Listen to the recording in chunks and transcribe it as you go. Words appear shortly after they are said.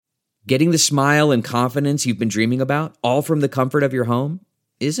Getting the smile and confidence you've been dreaming about, all from the comfort of your home,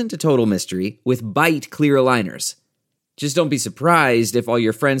 isn't a total mystery with Bite clear aligners. Just don't be surprised if all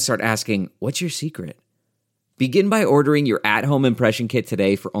your friends start asking, "What's your secret?" Begin by ordering your at-home impression kit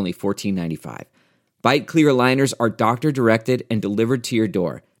today for only $14.95. Bite clear aligners are doctor-directed and delivered to your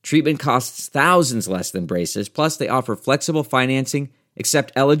door. Treatment costs thousands less than braces, plus they offer flexible financing,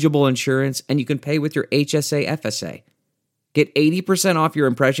 accept eligible insurance, and you can pay with your HSA FSA. Get 80% off your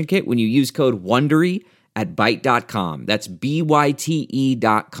impression kit when you use code WONDERY at Byte.com. That's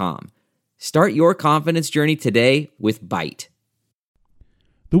BYTE.com. Start your confidence journey today with Byte.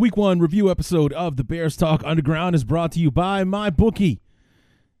 The Week 1 review episode of the Bears Talk Underground is brought to you by MyBookie.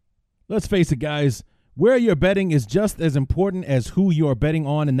 Let's face it, guys. Where you're betting is just as important as who you're betting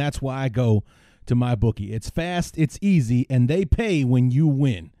on, and that's why I go to MyBookie. It's fast, it's easy, and they pay when you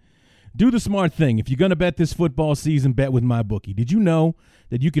win. Do the smart thing. If you're going to bet this football season, bet with MyBookie. Did you know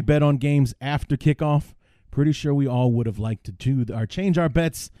that you could bet on games after kickoff? Pretty sure we all would have liked to do or change our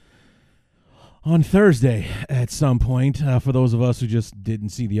bets on Thursday at some point, for those of us who just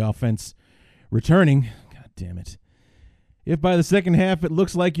didn't see the offense returning. God damn it. If by the second half it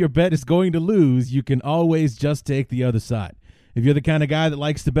looks like your bet is going to lose, you can always just take the other side. If you're the kind of guy that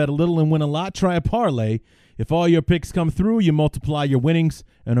likes to bet a little and win a lot, try a parlay. If all your picks come through, you multiply your winnings,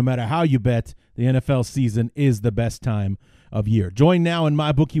 and no matter how you bet, the NFL season is the best time of year. Join now and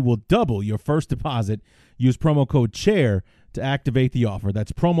MyBookie will double your first deposit. Use promo code CHAIR to activate the offer.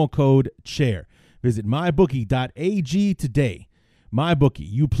 That's promo code CHAIR. Visit mybookie.ag today. MyBookie,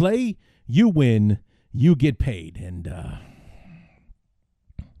 you play, you win, you get paid. And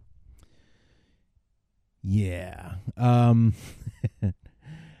yeah.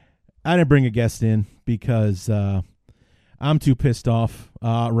 I didn't bring a guest in because I'm too pissed off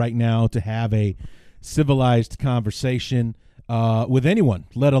right now to have a civilized conversation with anyone,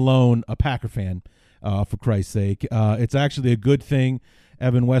 let alone a Packer fan, for Christ's sake. It's actually a good thing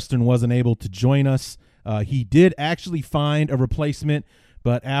Evan Western wasn't able to join us. He did actually find a replacement,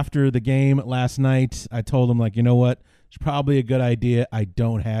 but after the game last night, I told him, like, you know what? It's probably a good idea I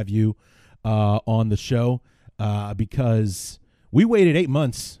don't have you on the show because we waited 8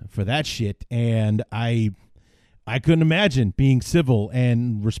 months for that shit, and I couldn't imagine being civil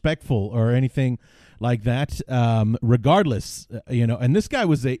and respectful or anything like that. Regardless, and this guy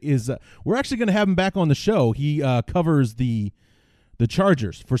we're actually going to have him back on the show. He covers the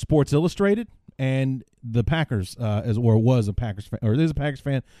Chargers for Sports Illustrated and the Packers, was a Packers fan, or is a Packers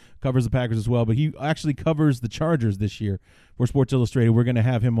fan, covers the Packers as well. But he actually covers the Chargers this year for Sports Illustrated. We're going to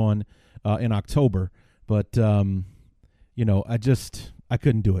have him on in October, but I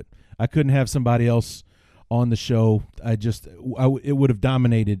couldn't do it. I couldn't have somebody else on the show. It would have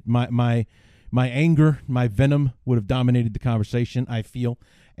dominated my anger, my venom would have dominated the conversation, I feel,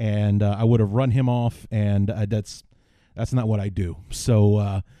 and I would have run him off, and that's not what I do.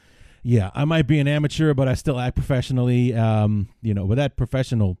 So, yeah, I might be an amateur, but I still act professionally. But that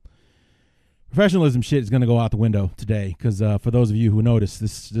professionalism shit is going to go out the window today because for those of you who noticed,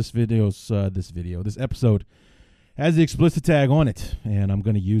 this episode has the explicit tag on it, and I'm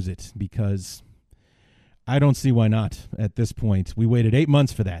going to use it because I don't see why not at this point. We waited 8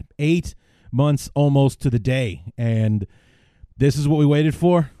 months for that. 8 months almost to the day, and this is what we waited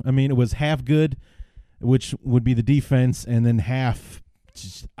for. I mean, it was half good, which would be the defense, and then half,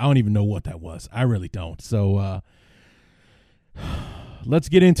 I don't even know what that was. I really don't. So let's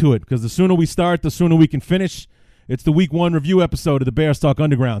get into it, because the sooner we start, the sooner we can finish. It's the Week 1 review episode of the Bears Talk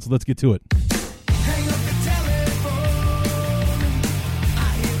Underground, so let's get to it. Hang up the telephone.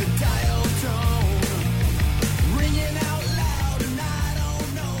 I hear the dial tone ringing out loud, and I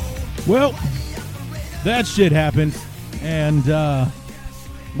don't know. Well, that shit happened, and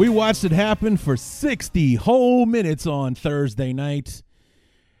we watched it happen for 60 whole minutes on Thursday night.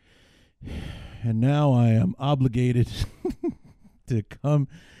 And now I am obligated to come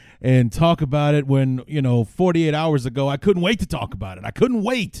and talk about it when, 48 hours ago, I couldn't wait to talk about it. I couldn't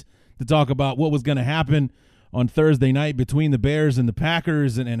wait to talk about what was going to happen on Thursday night between the Bears and the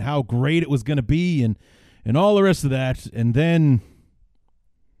Packers and how great it was going to be and all the rest of that. And then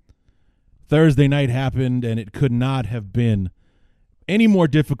Thursday night happened, and it could not have been any more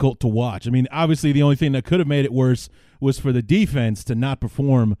difficult to watch. I mean, obviously the only thing that could have made it worse was for the defense to not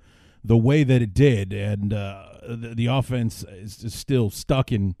perform the way that it did, and the offense is still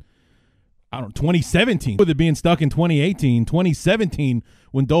stuck in, 2017. With it being stuck in 2018, 2017,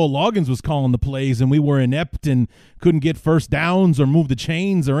 when Dole Loggins was calling the plays and we were inept and couldn't get first downs or move the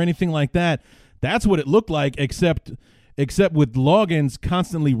chains or anything like that. That's what it looked like, except with Loggins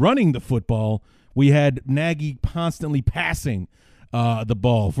constantly running the football, we had Nagy constantly passing. the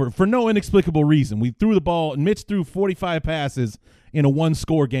ball for no inexplicable reason. We threw the ball, and Mitch threw 45 passes in a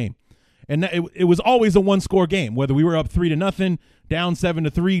one-score game. And it was always a one-score game, whether we were up 3-0, down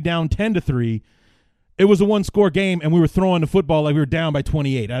 7-3, down 10-3. It was a one-score game, and we were throwing the football like we were down by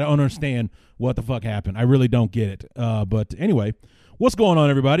 28. I don't understand what the fuck happened. I really don't get it. But anyway, what's going on,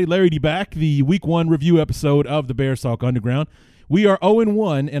 everybody? Larry D back, the Week 1 review episode of the Bears Talk Underground. We are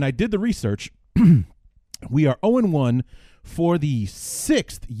 0-1, and I did the research. We are 0-1 for the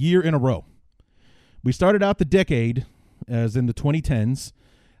 6th year in a row. We started out the decade, as in the 2010s,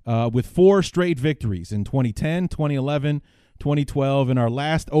 with 4 straight victories in 2010, 2011, 2012, and our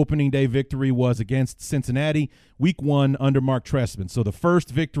last opening day victory was against Cincinnati, Week 1 under Mark Trestman. So the first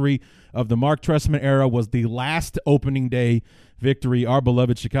victory of the Mark Trestman era was the last opening day victory our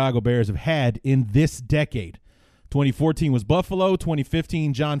beloved Chicago Bears have had in this decade. 2014 was Buffalo.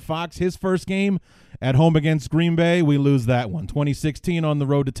 2015, John Fox, his first game at home against Green Bay. We lose that one. 2016 on the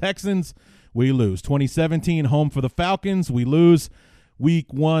road to Texans. We lose. 2017 home for the Falcons. We lose.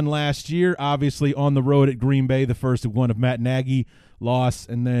 Week 1 last year, obviously on the road at Green Bay, the first one of Matt Nagy loss,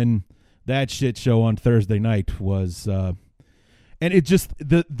 and then that shit show on Thursday night was, and it just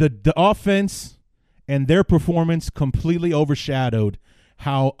the offense and their performance completely overshadowed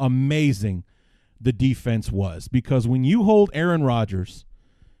how amazing the defense was. Because when you hold Aaron Rodgers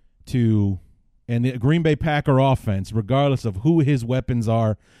to and the Green Bay Packer offense, regardless of who his weapons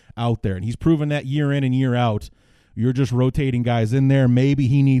are out there, and he's proven that year in and year out. You're just rotating guys in there. Maybe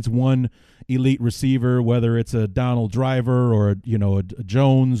he needs one elite receiver, whether it's a Donald Driver or a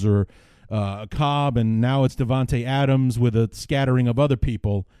Jones or a Cobb, and now it's Devontae Adams with a scattering of other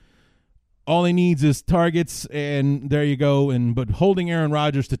people. All he needs is targets, and there you go. But holding Aaron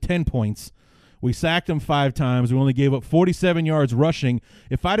Rodgers to 10 points, we sacked him 5 times. We only gave up 47 yards rushing.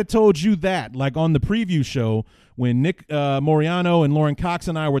 If I'd have told you that, like on the preview show, when Nick Moriano and Lauren Cox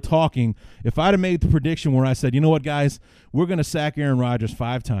and I were talking, if I'd have made the prediction where I said, you know what, guys, we're going to sack Aaron Rodgers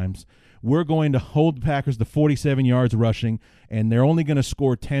 5 times. We're going to hold the Packers to 47 yards rushing, and they're only going to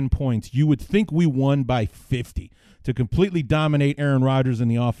score 10 points. You would think we won by 50. To completely dominate Aaron Rodgers in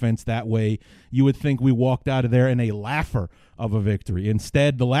the offense that way, you would think we walked out of there in a laugher of a victory.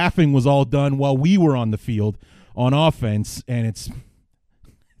 Instead, the laughing was all done while we were on the field on offense, and it's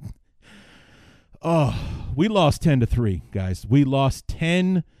we lost 10-3, guys. We lost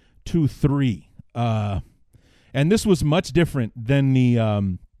 10-3. And this was much different than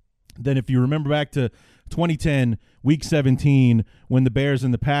than if you remember back to 2010, Week 17, when the Bears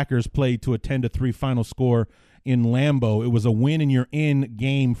and the Packers played to a 10-3 final score in Lambeau. It was a win and you're in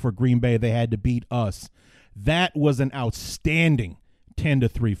game for Green Bay. They had to beat us. That was an outstanding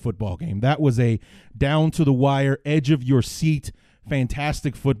 10-3 football game. That was a down to the wire, edge of your seat,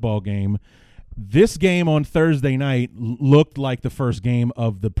 fantastic football game. This game on Thursday night looked like the first game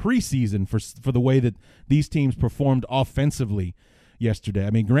of the preseason for the way that these teams performed offensively yesterday.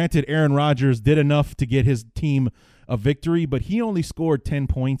 I mean, granted, Aaron Rodgers did enough to get his team a victory, but he only scored 10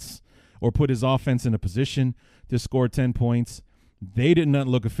 points or put his offense in a position to score 10 points. They did not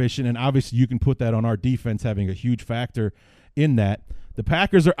look efficient, and obviously you can put that on our defense having a huge factor in that. The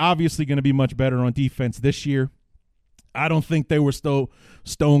Packers are obviously going to be much better on defense this year. I don't think they were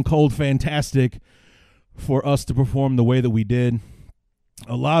stone cold fantastic for us to perform the way that we did.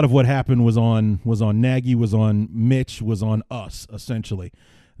 A lot of what happened was on Nagy, was on Mitch, was on us, essentially.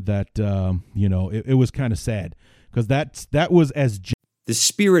 That it was kind of sad because that was as The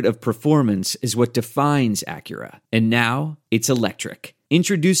spirit of performance is what defines Acura, and now it's electric.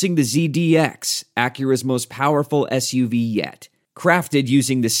 Introducing the ZDX, Acura's most powerful SUV yet. Crafted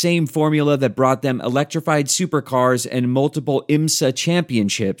using the same formula that brought them electrified supercars and multiple IMSA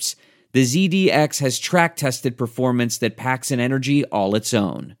championships, the ZDX has track-tested performance that packs an energy all its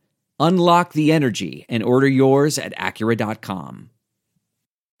own. Unlock the energy and order yours at Acura.com.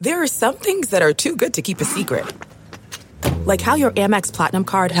 There are some things that are too good to keep a secret. Like how your Amex Platinum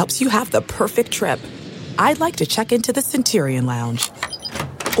card helps you have the perfect trip. I'd like to check into the Centurion Lounge.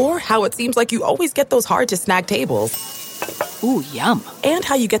 Or how it seems like you always get those hard-to-snag tables. Ooh, yum. And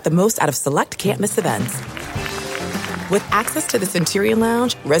how you get the most out of select can't-miss events. With access to the Centurion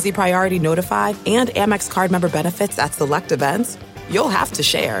Lounge, Resi Priority Notified, and Amex card member benefits at select events, you'll have to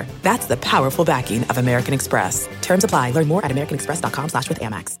share. That's the powerful backing of American Express. Terms apply. Learn more at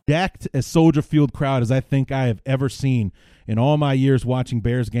americanexpress.com/withAmex. Stacked as Soldier Field crowd as I think I have ever seen in all my years watching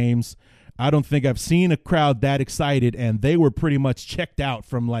Bears games. I don't think I've seen a crowd that excited, and they were pretty much checked out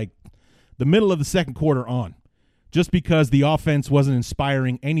from like the middle of the second quarter on, just because the offense wasn't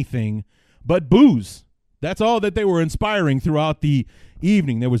inspiring anything but boos That's all that they were inspiring throughout the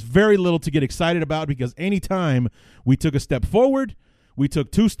evening. There was very little to get excited about because anytime we took a step forward, we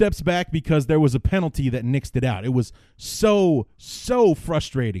took 2 steps back because there was a penalty that nixed it out. It was so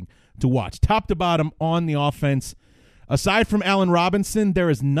frustrating to watch, top to bottom on the offense. Aside from Allen Robinson, there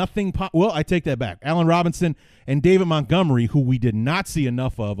is nothing well, I take that back. Allen Robinson and David Montgomery, who we did not see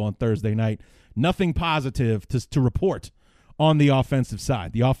enough of on Thursday night, nothing positive to report on the offensive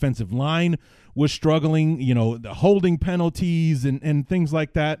side. The offensive line was struggling, the holding penalties and things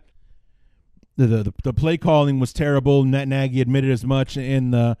like that. The play calling was terrible. Nagy admitted as much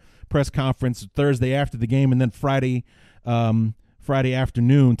in the press conference Thursday after the game, and then Friday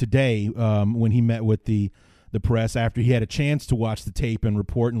afternoon today when he met with the press after he had a chance to watch the tape and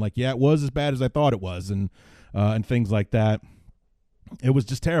report and it was as bad as I thought it was and things like that. It was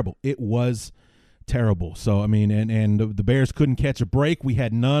just terrible. It was terrible. So, I mean, and the Bears couldn't catch a break. We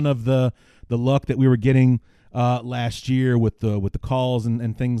had none of the luck that we were getting last year with the calls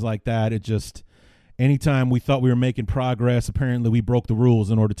and things like that. It just, anytime we thought we were making progress, apparently we broke the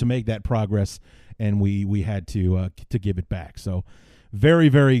rules in order to make that progress, and we had to give it back. So very,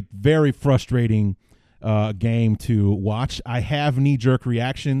 very, very frustrating game to watch. I have knee-jerk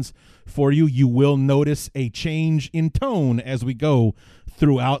reactions for you. You will notice a change in tone as we go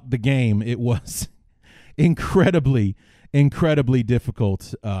throughout the game. It was incredibly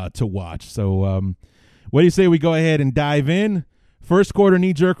difficult to watch. So what do you say we go ahead and dive in? First quarter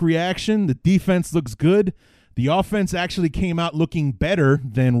knee-jerk reaction. The defense looks good. The offense actually came out looking better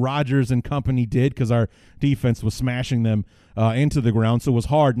than Rodgers and company did because our defense was smashing them into the ground. So it was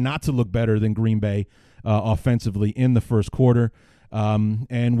hard not to look better than Green Bay offensively in the first quarter.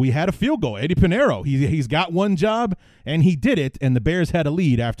 And we had a field goal. Eddie Pinheiro, he's got one job, and he did it, and the Bears had a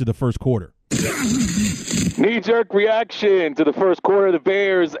lead after the first quarter. Knee-jerk reaction to the first quarter of the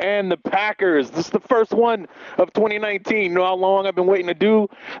Bears and the Packers. This is the first one of 2019. You know how long I've been waiting to do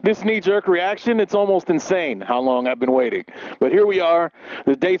this knee-jerk reaction? It's almost insane how long I've been waiting. But here we are.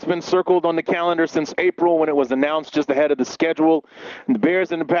 The date's been circled on the calendar since April when it was announced just ahead of the schedule. And the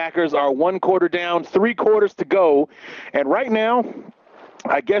Bears and the Packers are 1 quarter down, 3 quarters to go. And right now,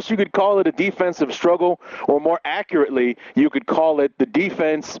 I guess you could call it a defensive struggle, or more accurately, you could call it the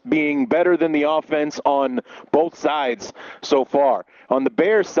defense being better than the offense on both sides so far. On the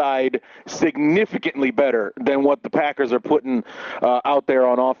Bears side, significantly better than what the Packers are putting out there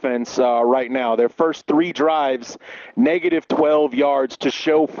on offense right now. Their first 3 drives, negative 12 yards to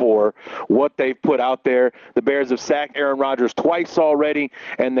show for what they've put out there. The Bears have sacked Aaron Rodgers twice already,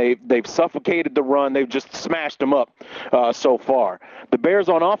 and they've suffocated the run. They've just smashed them up so far. The Bears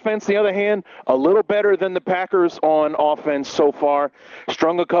on offense, the other hand, a little better than the Packers on offense so far.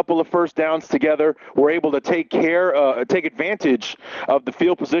 Strung a couple of first downs together. Were able to take advantage of the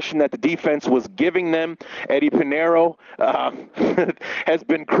field position that the defense was giving them. Eddie Pinheiro has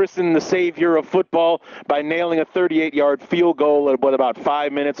been christened the savior of football by nailing a 38-yard field goal at about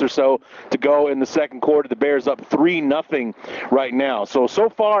 5 minutes or so to go in the second quarter. The Bears up 3-0 right now. So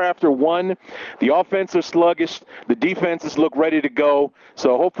far after 1, the offense is sluggish. The defenses look ready to go.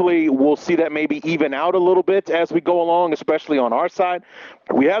 So hopefully we'll see that maybe even out a little bit as we go along, especially on our side.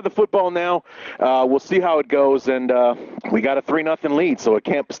 We have the football now. We'll see how it goes, and we got a 3-0 lead, so it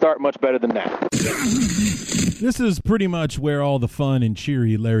can't start much better than that. This is pretty much where all the fun and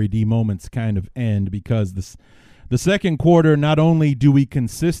cheery Larry D moments kind of end, because the second quarter, not only do we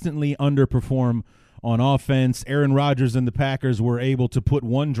consistently underperform on offense, Aaron Rodgers and the Packers were able to put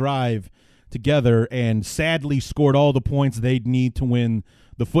one drive together and sadly scored all the points they'd need to win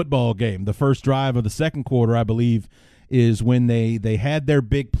the football game. The first drive of the second quarter, I believe, is when they had their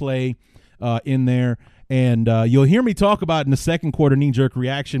big play in there. And you'll hear me talk about in the second quarter knee-jerk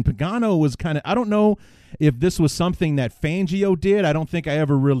reaction. Pagano was kind of, I don't know if this was something that Fangio did. I don't think I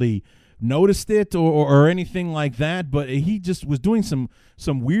ever really noticed it or anything like that, but he just was doing some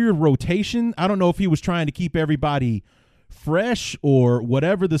weird rotation. I don't know if he was trying to keep everybody fresh or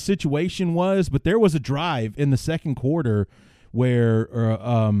whatever the situation was, but there was a drive in the second quarter where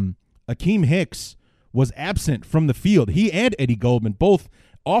Akeem Hicks was absent from the field. He and Eddie Goldman both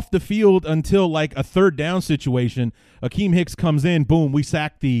off the field until like a third down situation. Akeem Hicks comes in, boom, we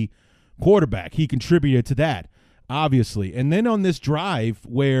sacked the quarterback. He contributed to that, obviously. And then on this drive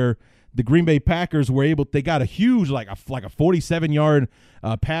where the Green Bay Packers were able, they got a huge, like a 47-yard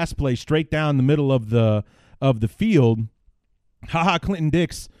pass play straight down the middle of the field. Clinton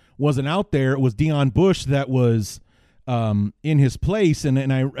Dix wasn't out there. It was Deion Bush that was in his place.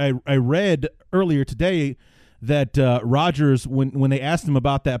 And I read earlier today that Rodgers, when they asked him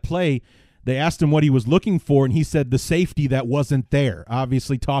about that play, They asked him what he was looking for, and he said the safety that wasn't there.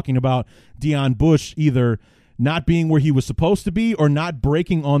 Obviously talking about Deion Bush either not being where he was supposed to be or not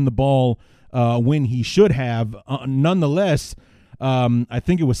breaking on the ball when he should have. Nonetheless, I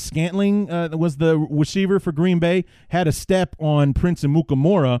think it was Scantling was the receiver for Green Bay, had a step on Prince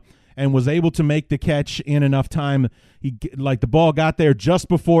Amukamara and was able to make the catch in enough time. The ball got there just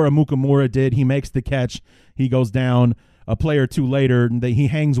before Amukamara did. He makes the catch. He goes down. A play or two later, he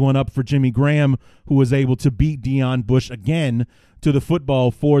hangs one up for Jimmy Graham, who was able to beat Deion Bush again to the football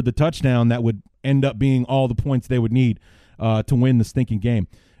for the touchdown that would end up being all the points they would need to win the stinking game.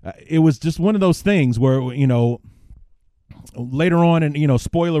 It was just one of those things where, later on, and,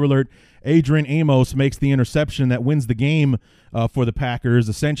 spoiler alert, Adrian Amos makes the interception that wins the game for the Packers,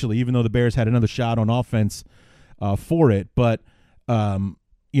 essentially, even though the Bears had another shot on offense for it. But,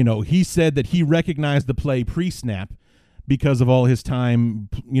 he said that he recognized the play pre-snap because of all his time,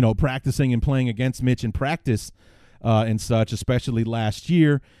 practicing and playing against Mitch in practice and such, especially last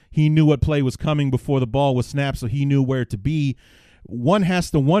year. He knew what play was coming before the ball was snapped, so he knew where to be. One has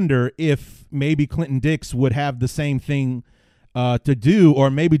to wonder if maybe Clinton Dix would have the same thing to do, or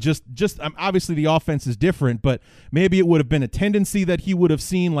maybe just obviously the offense is different, but maybe it would have been a tendency that he would have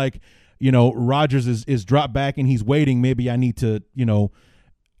seen, Rodgers is dropped back and he's waiting. Maybe I need to,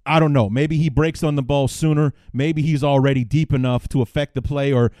 I don't know. Maybe he breaks on the ball sooner. Maybe he's already deep enough to affect the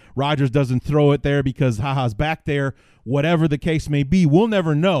play, or Rodgers doesn't throw it there because Haha's back there. Whatever the case may be, we'll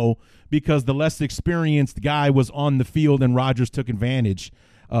never know because the less experienced guy was on the field and Rodgers took advantage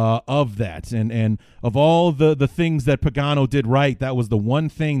of that. And of all the things that Pagano did right, that was the one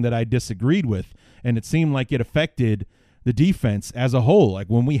thing that I disagreed with, and it seemed like it affected the defense as a whole. Like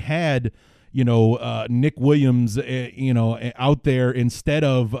when we had Nick Williams, out there instead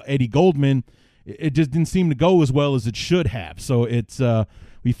of Eddie Goldman, it just didn't seem to go as well as it should have. So it's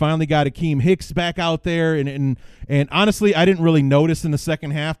we finally got Akeem Hicks back out there, and honestly, I didn't really notice in the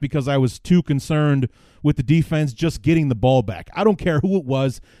second half because I was too concerned with the defense just getting the ball back. I don't care who it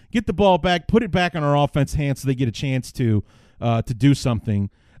was, get the ball back, put it back in our offense hands so they get a chance to do something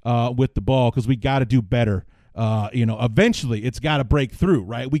with the ball, because we got to do better. Eventually it's got to break through,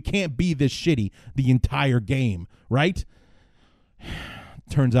 right? We can't be this shitty the entire game, right?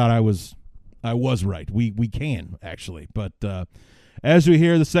 Turns out I was right. We can actually, but as we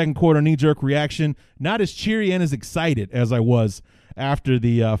hear the second quarter knee-jerk reaction, not as cheery and as excited as I was after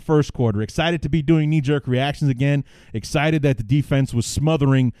the first quarter. Excited to be doing knee-jerk reactions again. Excited that the defense was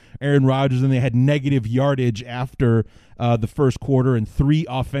smothering Aaron Rodgers and they had negative yardage after the first quarter and 3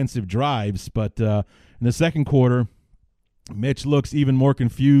 offensive drives, but in the second quarter, Mitch looks even more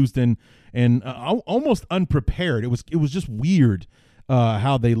confused and almost unprepared. It was just weird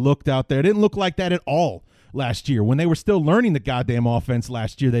how they looked out there. It didn't look like that at all last year. When they were still learning the goddamn offense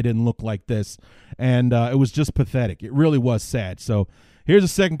last year, they didn't look like this, and it was just pathetic. It really was sad. So here's a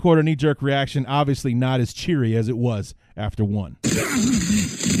second quarter knee-jerk reaction, obviously not as cheery as it was after one.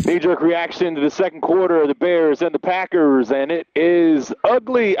 Knee-jerk reaction to the second quarter of the Bears and the Packers, and it is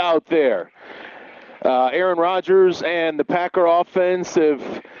ugly out there. Aaron Rodgers and the Packer offense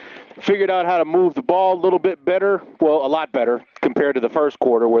have figured out how to move the ball a little bit better. Well, a lot better compared to the first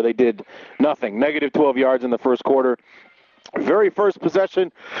quarter where they did nothing. Negative 12 yards in the first quarter. Very first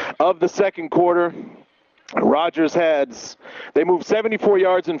possession of the second quarter, Rodgers they moved 74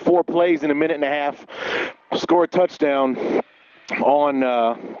 yards in 4 plays in a minute and a half, scored a touchdown on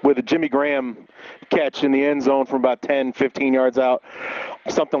with a Jimmy Graham catch in the end zone from about 10, 15 yards out,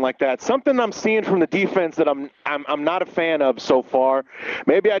 something like that. Something I'm seeing from the defense that I'm not a fan of so far.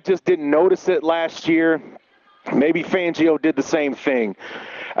 Maybe I just didn't notice it last year. Maybe Fangio did the same thing.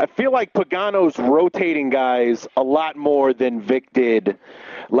 I feel like Pagano's rotating guys a lot more than Vic did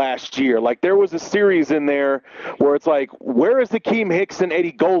last year. Like there was a series in there where it's like, where is Akeem Hicks and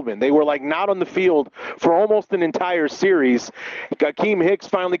Eddie Goldman? They were like not on the field for almost an entire series. Akeem Hicks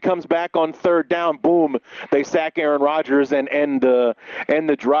finally comes back on third down. Boom, they sack Aaron Rodgers and end the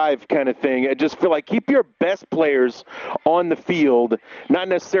drive kind of thing. I just feel like keep your best players on the field, not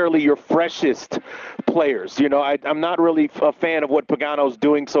necessarily your freshest players. I'm not really a fan of what Pagano's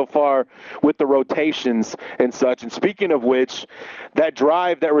doing so far with the rotations and such. And speaking of which, that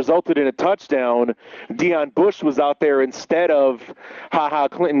drive that resulted in a touchdown, Deion Bush was out there instead of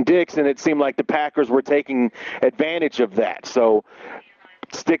Clinton Dix, and it seemed like the Packers were taking advantage of that. So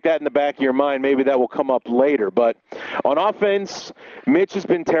stick that in the back of your mind. Maybe that will come up later. But on offense, Mitch has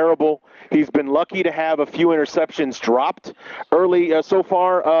been terrible. He's been lucky to have a few interceptions dropped early so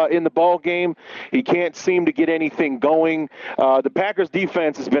far in the ball game. He can't seem to get anything going. The Packers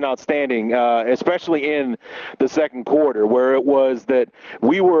defense has been outstanding, especially in the second quarter, where it was that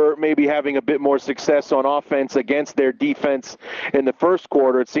we were maybe having a bit more success on offense against their defense in the first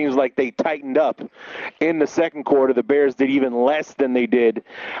quarter. It seems like they tightened up in the second quarter. The Bears did even less than they did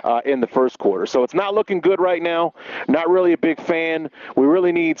in the first quarter. So it's not looking good right now. Not really a big fan. We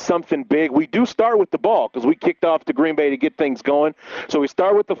really need something big. We do start with the ball because we kicked off to Green Bay to get things going. So we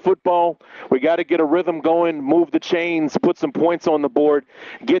start with the football. We got to get a rhythm going, move the chains, put some points on the board,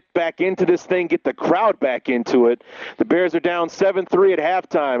 get back into this thing, get the crowd back into it. The Bears are down 7-3 at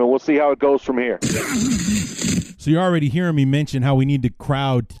halftime, and we'll see how it goes from here. So you're already hearing me mention how we need the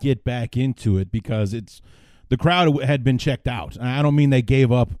crowd to get back into it because the crowd had been checked out. I don't mean they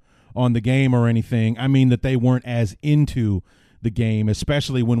gave up on the game or anything. I mean that they weren't as into the game,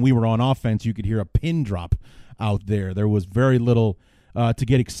 especially when we were on offense. You could hear a pin drop out there. There was very little to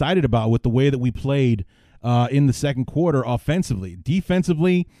get excited about with the way that we played in the second quarter offensively.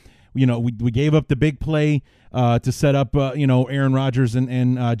 Defensively, we gave up the big play to set up, Aaron Rodgers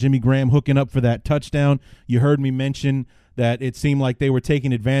and Jimmy Graham hooking up for that touchdown. You heard me mention that it seemed like they were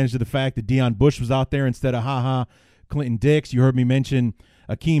taking advantage of the fact that Deion Bush was out there instead of Clinton Dix. You heard me mention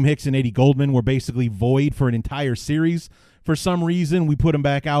Akeem Hicks and Eddie Goldman were basically void for an entire series. For some reason, we put them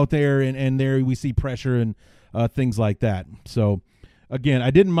back out there, and there we see pressure and things like that. So, again,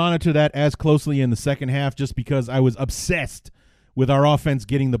 I didn't monitor that as closely in the second half just because I was obsessed with our offense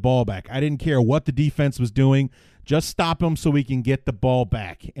getting the ball back. I didn't care what the defense was doing. Just stop them so we can get the ball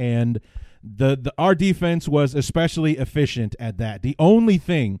back. And our defense was especially efficient at that. The only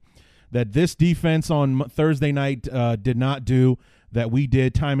thing that this defense on Thursday night did not do that we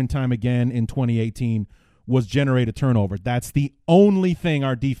did time and time again in 2018 was generate a turnover. That's the only thing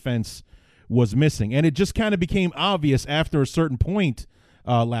our defense was missing. And it just kind of became obvious after a certain point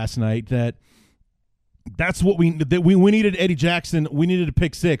last night that that's what we needed. Eddie Jackson, we needed a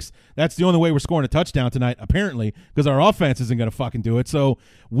pick six. That's the only way we're scoring a touchdown tonight, apparently, because our offense isn't going to fucking do it. So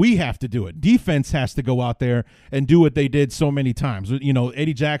we have to do it. Defense has to go out there and do what they did so many times.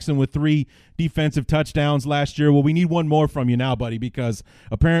 Eddie Jackson with 3 defensive touchdowns last year. Well, we need one more from you now, buddy, because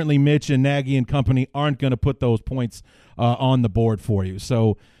apparently Mitch and Nagy and company aren't going to put those points on the board for you.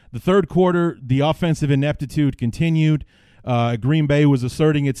 So the third quarter, the offensive ineptitude continued. Green Bay was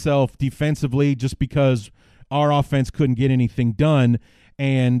asserting itself defensively just because our offense couldn't get anything done.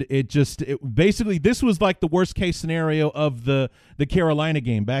 And basically this was like the worst case scenario of the Carolina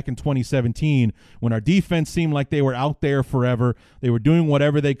game back in 2017 when our defense seemed like they were out there forever. They were doing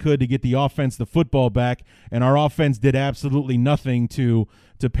whatever they could to get the offense the football back, and our offense did absolutely nothing to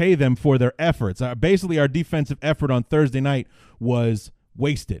pay them for their efforts. Basically our defensive effort on Thursday night was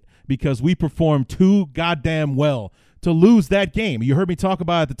wasted because we performed too goddamn well to lose that game. You heard me talk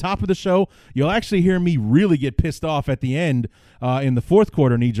about it at the top of the show. You'll actually hear me really get pissed off at the end in the fourth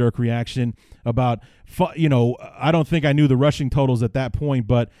quarter knee-jerk reaction about, I don't think I knew the rushing totals at that point,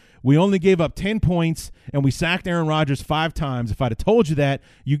 but we only gave up 10 points and we sacked Aaron Rodgers 5 times. If I'd have told you that,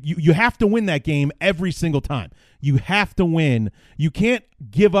 you have to win that game every single time. You have to win. You can't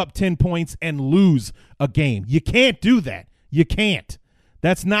give up 10 points and lose a game. You can't do that. You can't.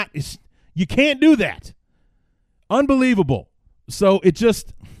 You can't do that. Unbelievable. So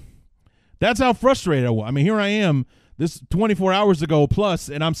that's how frustrated I was. I mean, here I am, this 24 hours ago plus,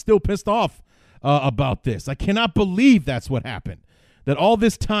 and I'm still pissed off about this. I cannot believe that's what happened. That all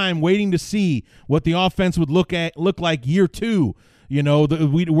this time waiting to see what the offense would look like year 2.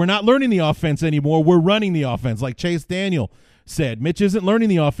 We're not learning the offense anymore. We're running the offense, like Chase Daniel said. Mitch isn't learning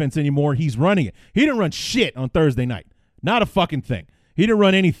the offense anymore. He's running it. He didn't run shit on Thursday night. Not a fucking thing. He didn't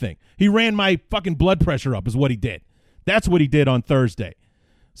run anything. He ran my fucking blood pressure up is what he did. That's what he did on Thursday.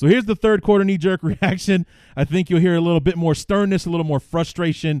 So here's the third quarter knee-jerk reaction. I think you'll hear a little bit more sternness, a little more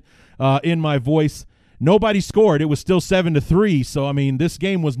frustration in my voice. Nobody scored. It was still 7-3. So, I mean, this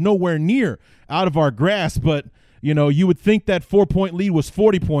game was nowhere near out of our grasp. But, you would think that 4-point lead was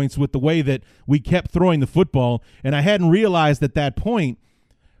 40 points with the way that we kept throwing the football. And I hadn't realized at that point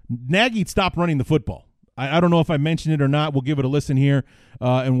Nagy stopped running the football. I don't know if I mentioned it or not. We'll give it a listen here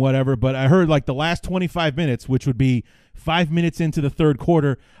and whatever. But I heard like the last 25 minutes, which would be 5 minutes into the third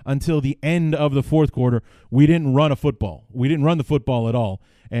quarter until the end of the fourth quarter, we didn't run a football. We didn't run the football at all.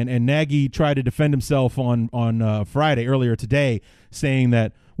 And Nagy tried to defend himself on Friday earlier today, saying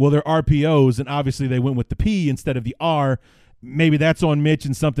that, well, they're RPOs, and obviously they went with the P instead of the R. Maybe that's on Mitch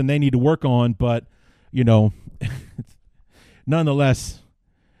and something they need to work on. But, nonetheless,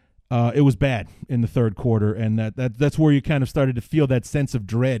 it was bad in the third quarter, and that's where you kind of started to feel that sense of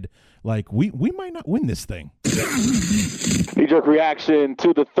dread, like we might not win this thing. Knee-jerk reaction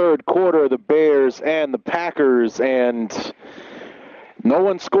to the third quarter, the Bears and the Packers, and no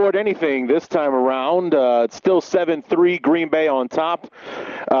one scored anything this time around. It's still 7-3, Green Bay on top.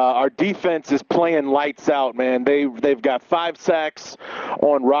 Our defense is playing lights out, man. They've got 5 sacks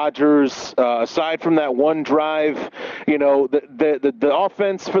on Rodgers. Aside from that one drive, the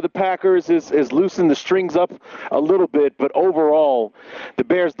offense for the Packers is loosening the strings up a little bit, but overall, the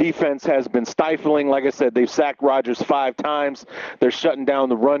Bears defense has been stifling. Like I said, they've sacked Rodgers 5 times. They're shutting down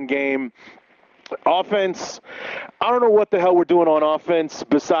the run game. Offense, I don't know what the hell we're doing on offense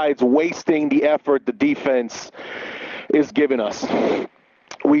besides wasting the effort the defense is giving us.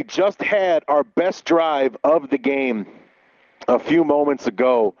 We just had our best drive of the game a few moments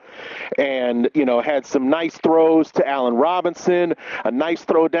ago and, had some nice throws to Allen Robinson, a nice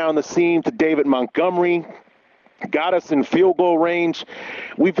throw down the seam to David Montgomery. Got us in field goal range.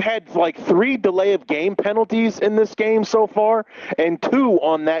 We've had like 3 delay of game penalties in this game so far, and 2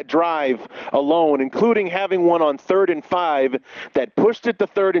 on that drive alone, including having one on 3rd and 5 that pushed it to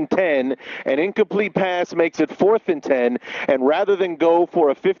 3rd and 10. An incomplete pass makes it 4th and 10, and rather than go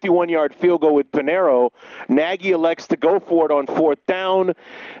for a 51-yard field goal with Pinero, Nagy elects to go for it on 4th down.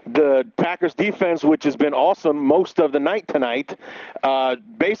 The Packers defense, which has been awesome most of the night tonight,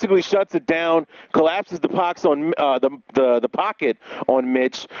 basically shuts it down, collapses the pocket on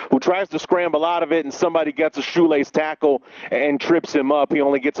Mitch, who tries to scramble out of it, and somebody gets a shoelace tackle and trips him up. He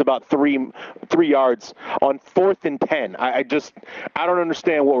only gets about three yards on 4th and 10. I don't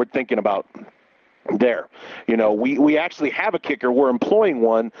understand what we're thinking about there. We actually have a kicker. We're employing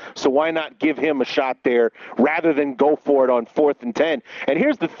one, so why not give him a shot there rather than go for it on 4th and 10? And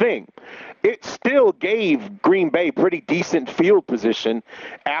here's the thing. It still gave Green Bay pretty decent field position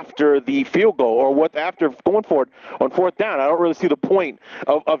after the field goal, or after going for it on 4th down. I don't really see the point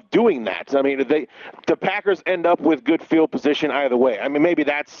of doing that. I mean, the Packers end up with good field position either way. I mean, maybe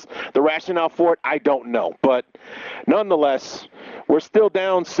that's the rationale for it. I don't know. But nonetheless, we're still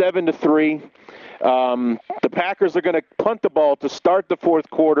down 7-3. The Packers are going to punt the ball to start the 4th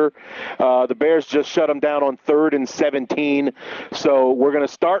quarter. The Bears just shut them down on 3rd and 17. So we're going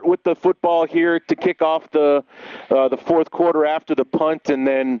to start with the football here to kick off the 4th quarter after the punt, and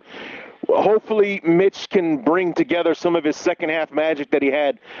then hopefully Mitch can bring together some of his second-half magic that he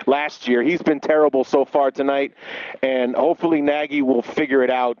had last year. He's been terrible so far tonight, and hopefully Nagy will figure it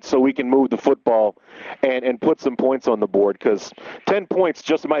out so we can move the football and put some points on the board, because 10 points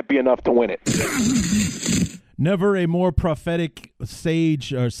just might be enough to win it. Never a more prophetic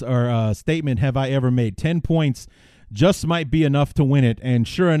sage or statement have I ever made. 10 points just might be enough to win it, and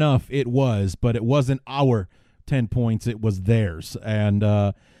sure enough, it was, but it wasn't our 10 points. It was theirs,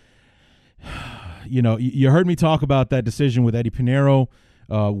 and you heard me talk about that decision with Eddie Pinero,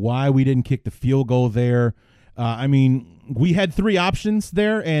 why we didn't kick the field goal there. I mean, we had 3 options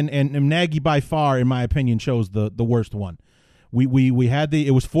there, and Nagy by far, in my opinion, chose the worst one. We had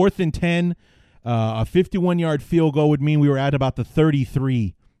it was 4th and 10. A 51-yard field goal would mean we were at about the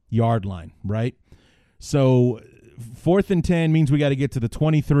 33-yard line, right? So 4th and 10 means we got to get to the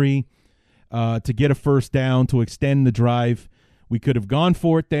 23 to get a first down to extend the drive. We could have gone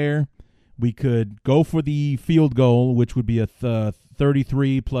for it there. We could go for the field goal, which would be a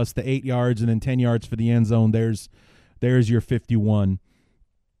 33 plus the 8 yards and then 10 yards for the end zone. There's your 51.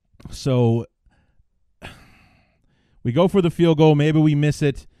 So we go for the field goal. Maybe we miss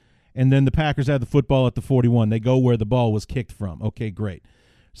it, and then the Packers have the football at the 41. They go where the ball was kicked from. Okay, great.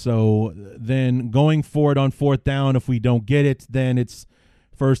 So then going for it on 4th down, if we don't get it, then it's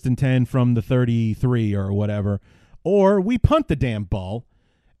 1st and 10 from the 33 or whatever. Or we punt the damn ball.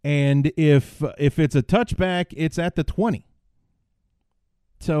 And if it's a touchback, it's at the 20.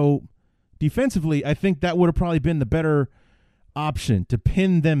 So defensively, I think that would have probably been the better option to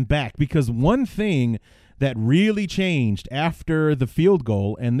pin them back, because one thing that really changed after the field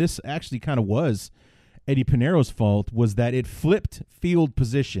goal, and this actually kind of was Eddie Pinero's fault, was that it flipped field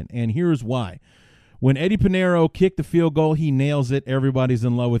position. And here's why. When Eddie Pinero kicked the field goal, he nails it. Everybody's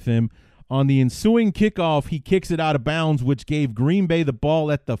in love with him. On the ensuing kickoff, he kicks it out of bounds, which gave Green Bay the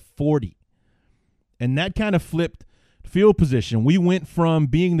ball at the 40. And that kind of flipped field position. We went from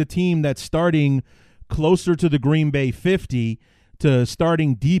being the team that's starting closer to the Green Bay 50 to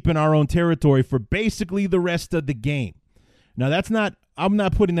starting deep in our own territory for basically the rest of the game. Now, I'm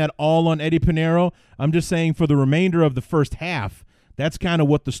not putting that all on Eddie Pinero. I'm just saying for the remainder of the first half, that's kind of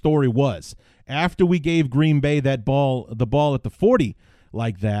what the story was. After we gave Green Bay the ball at the 40,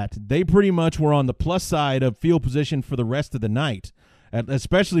 like that, they pretty much were on the plus side of field position for the rest of the night.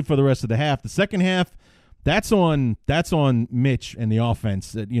 especially for the rest of the half. The second half, that's on Mitch and the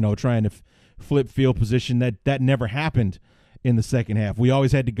offense, trying to flip field position. That never happened in the second half. We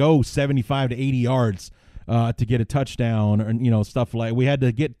always had to go 75 to 80 yards to get a touchdown, or stuff like. We had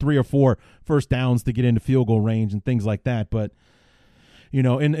to get 3 or 4 first downs to get into field goal range and things like that. But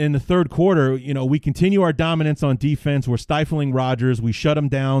in the third quarter, we continue our dominance on defense. We're stifling Rodgers. We shut them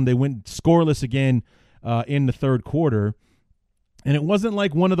down. They went scoreless again in the third quarter. And it wasn't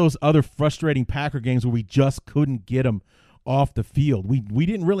like one of those other frustrating Packer games where we just couldn't get them off the field. We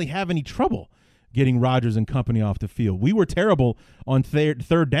didn't really have any trouble getting Rodgers and company off the field. We were terrible on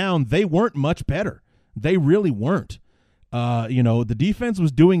third down. They weren't much better. They really weren't. The defense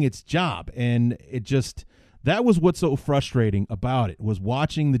was doing its job, and that was what's so frustrating about it, was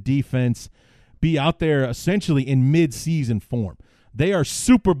watching the defense be out there essentially in mid-season form. They are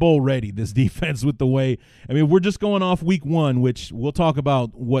Super Bowl ready, this defense, with the way – we're just going off week 1, which we'll talk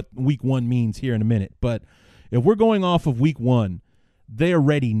about what week 1 means here in a minute. But if we're going off of week 1, they are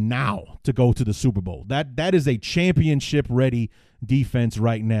ready now to go to the Super Bowl. That is a championship-ready defense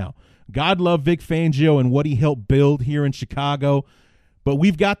right now. God love Vic Fangio and what he helped build here in Chicago. But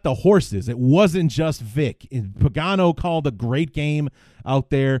we've got the horses. It wasn't just Vic. Pagano called a great game out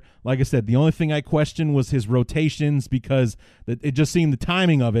there. Like I said, the only thing I questioned was his rotations, because it just seemed the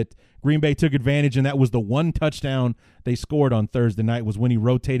timing of it. Green Bay took advantage, and that was the one touchdown they scored on Thursday night, was when he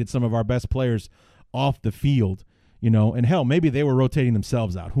rotated some of our best players off the field. And hell, maybe they were rotating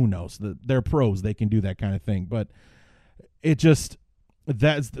themselves out. Who knows? They're pros. They can do that kind of thing. But it just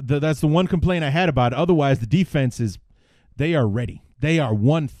that's the one complaint I had about it. Otherwise, the defense they are ready. They are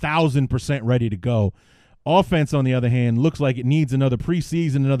 1,000% ready to go. Offense, on the other hand, looks like it needs another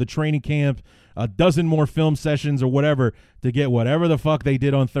preseason, another training camp, a dozen more film sessions or whatever to get whatever the fuck they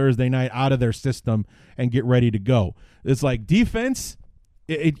did on Thursday night out of their system and get ready to go. It's like defense.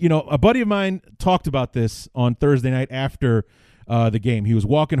 A buddy of mine talked about this on Thursday night after the game. He was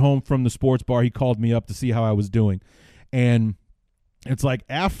walking home from the sports bar. He called me up to see how I was doing. And it's like,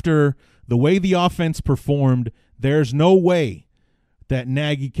 after the way the offense performed, there's no way that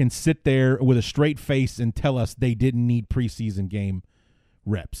Nagy can sit there with a straight face and tell us they didn't need preseason game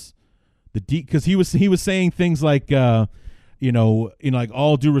reps. Because he was saying things like, like,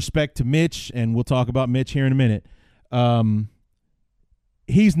 all due respect to Mitch, and we'll talk about Mitch here in a minute.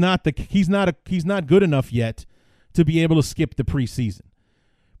 He's not good enough yet to be able to skip the preseason.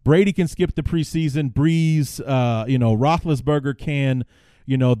 Brady can skip the preseason. Breeze, Roethlisberger can.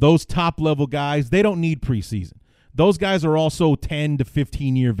 Those top level guys, they don't need preseason. Those guys are also 10 to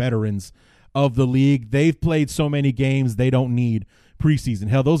 15-year veterans of the league. They've played so many games, they don't need preseason.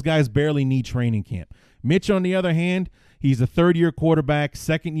 Hell, those guys barely need training camp. Mitch, on the other hand, he's a third-year quarterback,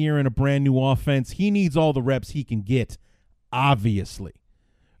 second year in a brand-new offense. He needs all the reps he can get, obviously.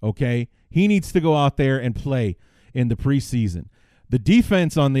 Okay? He needs to go out there and play in the preseason. The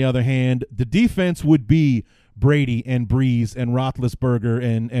defense, on the other hand, the defense would be Brady and Breeze and Roethlisberger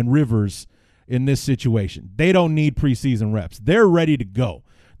and Rivers in this situation. They don't need preseason reps. They're ready to go.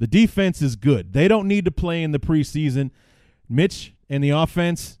 The defense is good. They don't need to play in the preseason. Mitch and the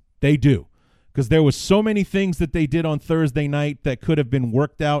offense, they do. Because there was so many things that they did on Thursday night that could have been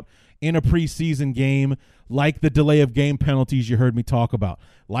worked out in a preseason game, like the delay of game penalties you heard me talk about,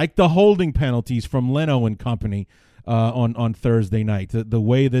 like the holding penalties from Leno and company on Thursday night. The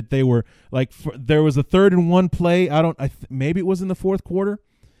way that they were, like, there was a 3rd and 1 play. Maybe it was in the fourth quarter,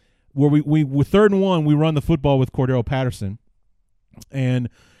 where we 3rd and 1, we run the football with Cordero Patterson, and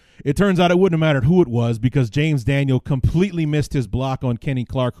it turns out it wouldn't have mattered who it was, because James Daniel completely missed his block on Kenny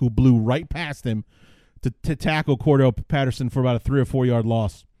Clark, who blew right past him to tackle Cordero Patterson for about a 3 or 4 yard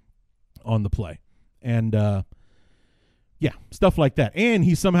loss on the play. And stuff like that. And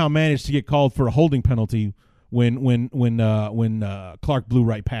he somehow managed to get called for a holding penalty when Clark blew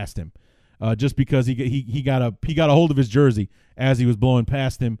right past him, just because he got a hold of his jersey as he was blowing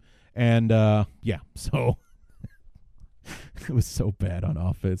past him. And so it was so bad on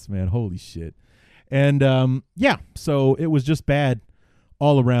offense, man. Holy shit. And so it was just bad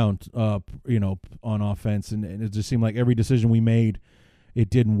all around, on offense, and it just seemed like every decision we made, it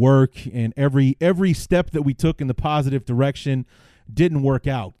didn't work, and every step that we took in the positive direction didn't work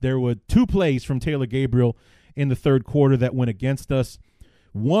out. There were 2 plays from Taylor Gabriel in the third quarter that went against us.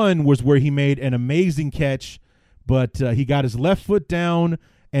 One was where he made an amazing catch, but he got his left foot down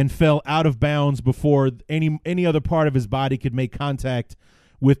and fell out of bounds before any other part of his body could make contact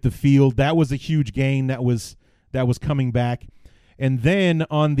with the field. That was a huge gain that was coming back. And then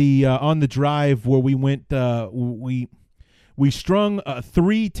on the drive where we went, we strung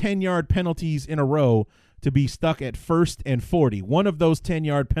 3 10-yard penalties in a row to be stuck at 1st and 40. One of those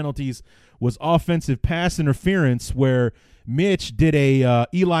 10-yard penalties was offensive pass interference, where Mitch did a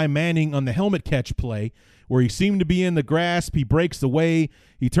Eli Manning on the helmet catch play where he seemed to be in the grasp. He breaks away.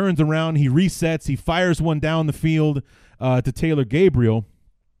 He turns around. He resets. He fires one down the field to Taylor Gabriel.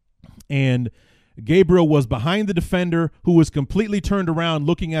 And Gabriel was behind the defender, who was completely turned around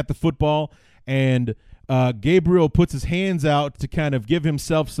looking at the football. And Gabriel puts his hands out to kind of give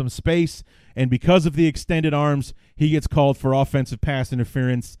himself some space. And because of the extended arms, he gets called for offensive pass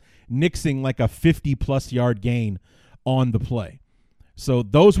interference, nixing like a 50-plus yard gain on the play. So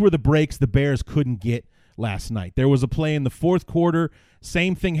those were the breaks the Bears couldn't get last night. There was a play in the fourth quarter.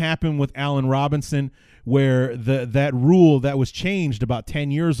 Same thing happened with Allen Robinson, where that rule that was changed about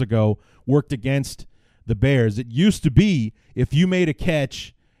 10 years ago worked against the Bears. It used to be if you made a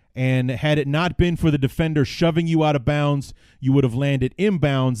catch and had it not been for the defender shoving you out of bounds, you would have landed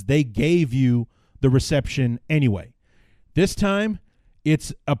inbounds. They gave you the reception anyway. This time,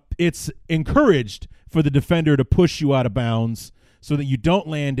 it's encouraged for the defender to push you out of bounds so that you don't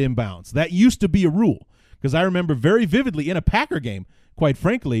land inbounds. That used to be a rule, because I remember very vividly in a Packer game, quite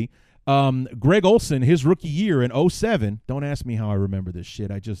frankly, Greg Olsen, his rookie year in 2007, don't ask me how I remember this shit,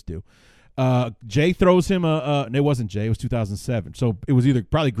 I just do. Jay throws him it wasn't Jay, it was 2007. So it was either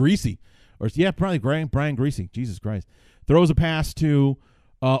probably Greasy probably Brian Greasy. Jesus Christ. Throws a pass to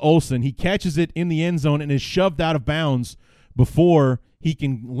Olsen. He catches it in the end zone and is shoved out of bounds before he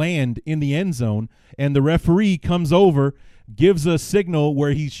can land in the end zone. And the referee comes over, gives a signal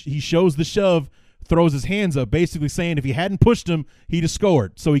where he shows the shove, throws his hands up, basically saying if he hadn't pushed him, he'd have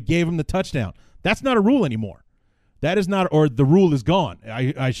scored. So he gave him the touchdown. That's not a rule anymore. That is not, or the rule is gone,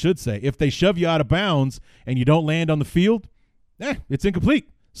 I should say. If they shove you out of bounds and you don't land on the field, it's incomplete.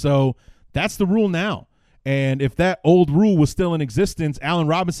 So that's the rule now. And if that old rule was still in existence, Allen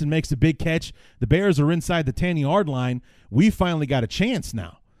Robinson makes a big catch, the Bears are inside the 10-yard line, we finally got a chance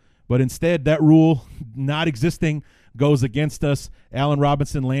now. But instead, that rule not existing goes against us. Allen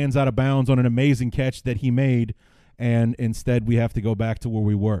Robinson lands out of bounds on an amazing catch that he made, and instead we have to go back to where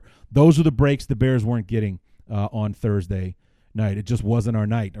we were. Those are the breaks the Bears weren't getting on Thursday night. It just wasn't our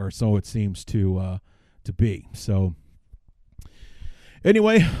night, or so it seems to be. So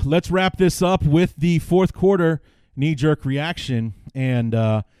anyway, let's wrap this up with the fourth quarter knee-jerk reaction, and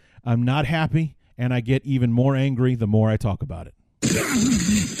I'm not happy, and I get even more angry the more I talk about it.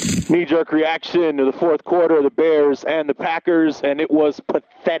 Knee-jerk reaction to the fourth quarter of the Bears and the Packers, and it was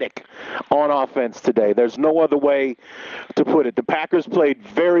pathetic on offense today. There's no other way to put it. The Packers played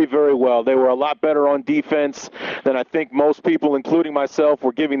very, very well. They were a lot better on defense than I think most people, including myself,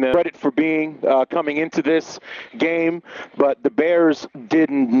 were giving them credit for being coming into this game. But the Bears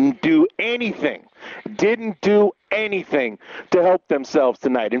didn't do anything to help themselves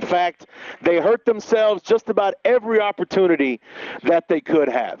tonight. In fact, they hurt themselves just about every opportunity that they could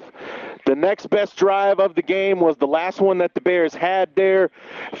have. The next best drive of the game was the last one that the Bears had there,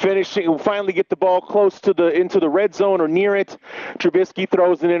 finally get the ball close to into the red zone or near it. Trubisky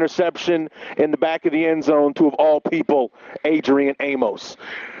throws an interception in the back of the end zone to, of all people, Adrian Amos.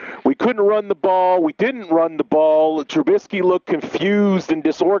 We couldn't run the ball. We didn't run the ball. Trubisky looked confused and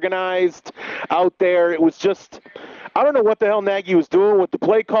disorganized out there. It was just, I don't know what the hell Nagy was doing with the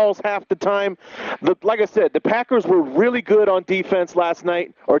play calls half the time. Like I said, the Packers were really good on defense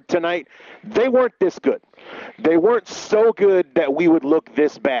tonight. They weren't this good. They weren't so good that we would look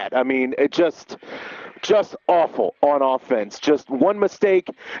this bad. I mean, it just awful on offense. Just one mistake,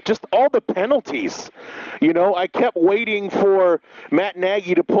 just all the penalties. You know, I kept waiting for Matt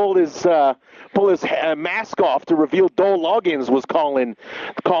Nagy to pull his mask off to reveal Dole Loggins was calling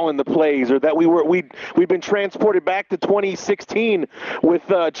the plays, or that we'd been transported back to 2016 with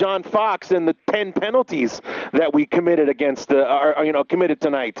John Fox and the 10 penalties that we committed committed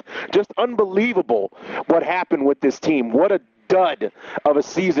tonight. Just unbelievable what happened with this team. What a dud of a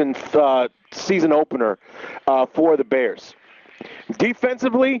season opener for the Bears.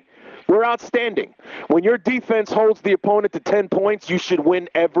 Defensively, we're outstanding. When your defense holds the opponent to 10 points, you should win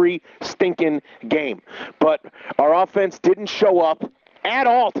every stinking game. But our offense didn't show up at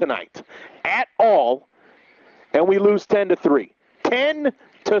all tonight. At all. And we lose 10-3.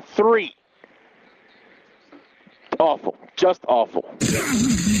 10-3. Awful. Just awful.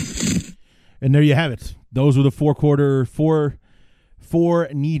 And there you have it. Those were the four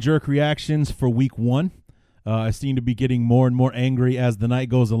knee-jerk reactions for week one. I seem to be getting more and more angry as the night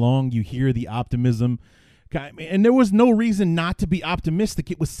goes along. You hear the optimism. And there was no reason not to be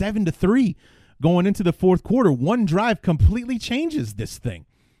optimistic. It was 7-3 going into the fourth quarter. One drive completely changes this thing.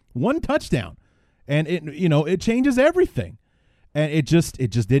 One touchdown. And it changes everything. And it just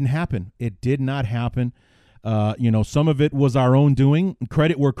didn't happen. It did not happen. Some of it was our own doing.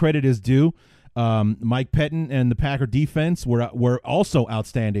 Credit where credit is due. Mike Pettin and the Packer defense were also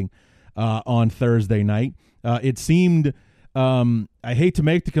outstanding on Thursday night. It seemed, I hate to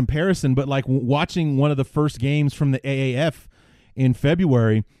make the comparison, but like watching one of the first games from the AAF in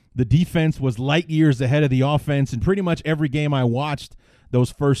February, the defense was light years ahead of the offense. And pretty much every game I watched those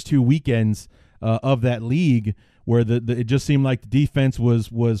first 2 weekends of that league, where it just seemed like the defense was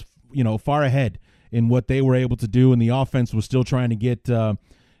far ahead in what they were able to do, and the offense was still trying to get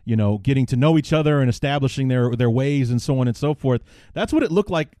getting to know each other and establishing their ways and so on and so forth. That's what it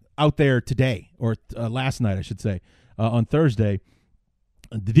looked like out there today, or last night, I should say, on Thursday.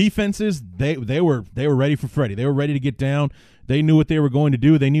 The defenses, they were ready for Freddie. They were ready to get down. They knew what they were going to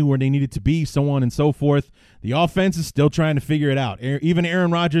do. They knew where they needed to be, so on and so forth. The offense is still trying to figure it out. Even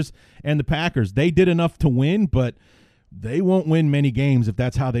Aaron Rodgers and the Packers, they did enough to win, but they won't win many games if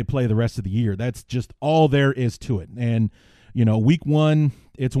that's how they play the rest of the year. That's just all there is to it. And, week one,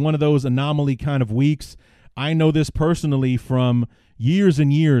 it's one of those anomaly kind of weeks. I know this personally from years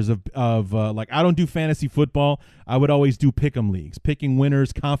and years of I don't do fantasy football. I would always do pick'em leagues, picking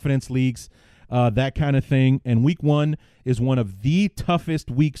winners, confidence leagues, that kind of thing. And week one is one of the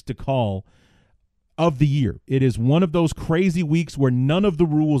toughest weeks to call of the year. It is one of those crazy weeks where none of the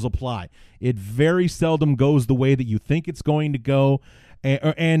rules apply. It very seldom goes the way that you think it's going to go.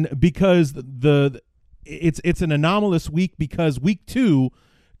 And because it's an anomalous week, because week two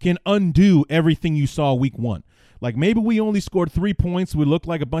can undo everything you saw week one. Like, maybe we only scored 3 points. We look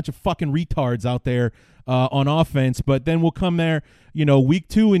like a bunch of fucking retards out there on offense. But then we'll come there, week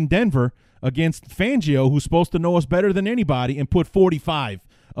two in Denver against Fangio, who's supposed to know us better than anybody, and put 45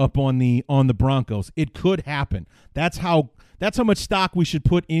 up on the Broncos. It could happen. That's how much stock we should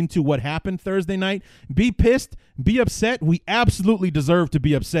put into what happened Thursday night. Be pissed, be upset. We absolutely deserve to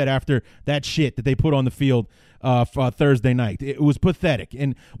be upset after that shit that they put on the field for Thursday night. It was pathetic.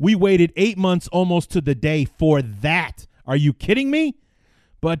 And we waited 8 months almost to the day for that. Are you kidding me?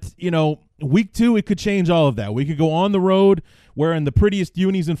 But, week two, it could change all of that. We could go on the road wearing the prettiest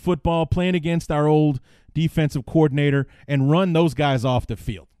unis in football, playing against our old defensive coordinator, and run those guys off the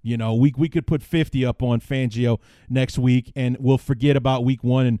field. We could put 50 up on Fangio next week, and we'll forget about week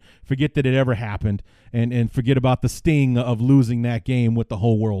one and forget that it ever happened, and forget about the sting of losing that game with the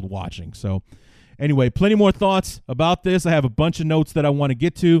whole world watching. So anyway, plenty more thoughts about this. I have a bunch of notes that I want to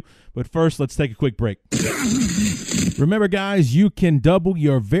get to, but first, let's take a quick break. Remember, guys, you can double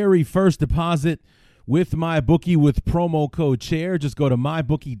your very first deposit with MyBookie with promo code CHAIR. Just go to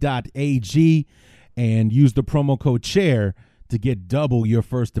mybookie.ag and use the promo code CHAIR to get double your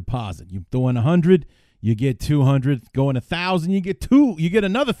first deposit. You throw in 100, you get 200. Going 1,000, you get two. You get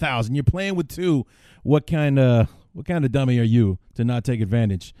another 1,000. You're playing with two. What kind of dummy are you to not take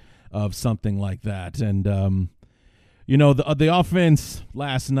advantage of something like that? And the offense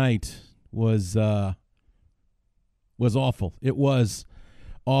last night was awful. It was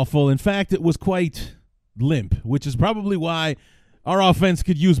awful. In fact, it was quite limp, which is probably why our offense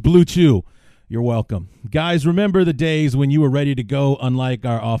could use Blue Chew. You're welcome. Guys, remember the days when you were ready to go, unlike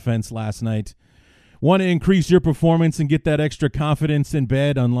our offense last night. Want to increase your performance and get that extra confidence in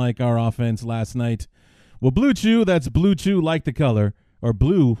bed, unlike our offense last night? Well, Blue Chew, that's Blue Chew like the color, or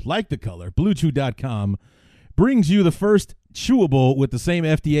blue like the color, BlueChew.com, brings you the first chewable with the same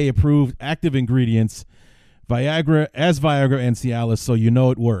FDA-approved active ingredients, Viagra and Cialis, so you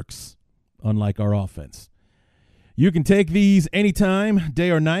know it works, unlike our offense. You can take these anytime,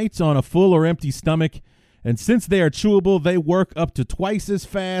 day or night, on a full or empty stomach, and since they are chewable, they work up to twice as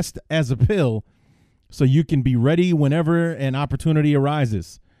fast as a pill, so you can be ready whenever an opportunity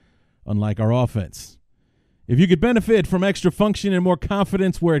arises, unlike our offense. If you could benefit from extra function and more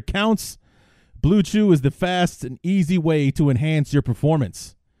confidence where it counts, Blue Chew is the fast and easy way to enhance your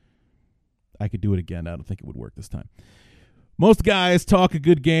performance. I could do it again. I don't think it would work this time. Most guys talk a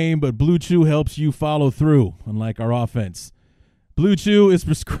good game, but Blue Chew helps you follow through, unlike our offense. Blue Chew is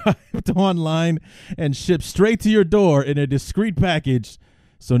prescribed online and shipped straight to your door in a discreet package,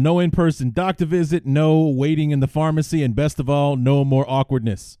 so no in-person doctor visit, no waiting in the pharmacy, and best of all, no more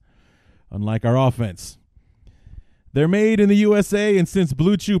awkwardness, unlike our offense. They're made in the USA, and since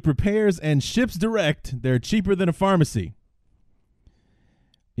Blue Chew prepares and ships direct, they're cheaper than a pharmacy.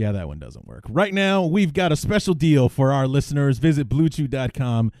 Yeah, that one doesn't work. Right now, we've got a special deal for our listeners. Visit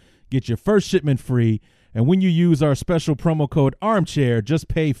BlueChew.com, get your first shipment free, and when you use our special promo code ARMCHAIR, just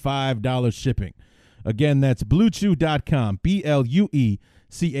pay $5 shipping. Again, that's BlueChew.com, BlueChew.com,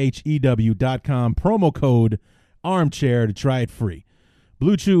 promo code ARMCHAIR to try it free.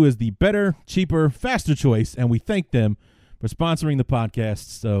 Blue Chew is the better, cheaper, faster choice, and we thank them for sponsoring the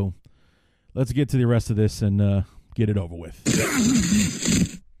podcast. So let's get to the rest of this and get it over with.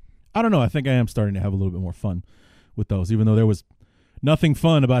 I don't know. I think I am starting to have a little bit more fun with those, even though there was nothing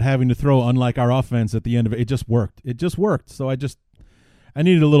fun about having to throw, unlike our offense at the end of it. It just worked. It just worked. So I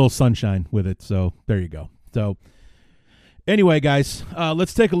needed a little sunshine with it. So there you go. So anyway, guys,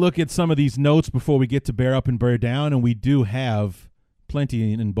 let's take a look at some of these notes before we get to bear up and bear down. And we do have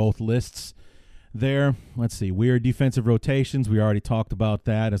plenty in both lists there. Let's see. Weird defensive rotations. We already talked about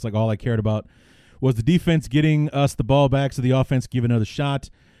that. It's like all I cared about was the defense getting us the ball back so the offense give another shot.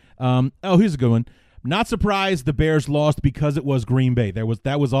 Here's a good one. Not surprised the Bears lost because it was Green Bay.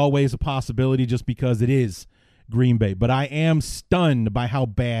 That was always a possibility just because it is Green Bay. But I am stunned by how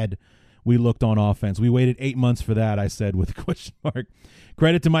bad we looked on offense. We waited 8 months for that, I said with a question mark.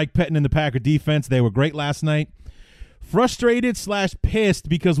 Credit to Mike Pettin and the Packer defense. They were great last night. Frustrated/pissed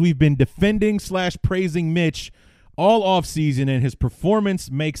because we've been defending/praising Mitch all offseason, and his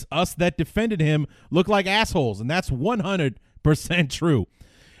performance makes us that defended him look like assholes. And that's 100% true.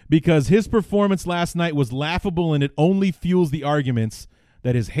 Because his performance last night was laughable, and it only fuels the arguments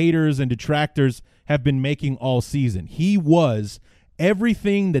that his haters and detractors have been making all season. He was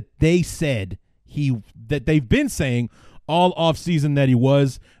everything that they said that they've been saying all offseason that he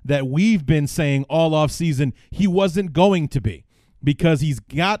was, that we've been saying all offseason he wasn't going to be, because he's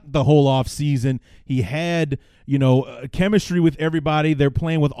got the whole offseason. He had, chemistry with everybody. They're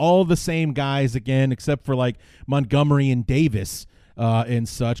playing with all the same guys again, except for like Montgomery and Davis. And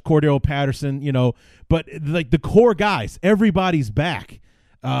such, Cordero Patterson, but like the core guys, everybody's back.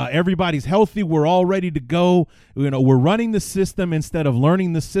 Everybody's healthy. We're all ready to go. We're running the system instead of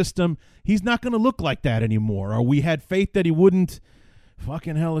learning the system. He's not going to look like that anymore. Or we had faith that he wouldn't.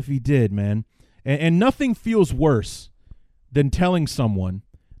 Fucking hell if he did, man. And nothing feels worse than telling someone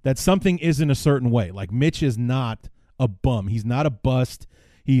that something isn't a certain way. Like Mitch is not a bum. He's not a bust.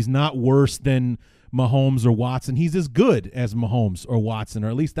 He's not worse than Mahomes or Watson. He's as good as Mahomes or Watson, or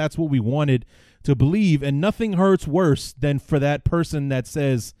at least that's what we wanted to believe. And nothing hurts worse than for that person that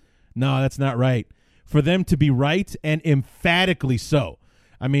says, no, that's not right, for them to be right, and emphatically so.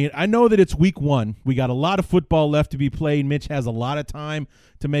 I mean, I know that it's week 1. We got a lot of football left to be played. Mitch has a lot of time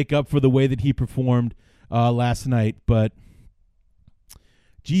to make up for the way that he performed last night. But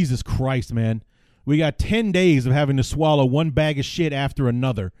Jesus Christ, man. We got 10 days of having to swallow one bag of shit after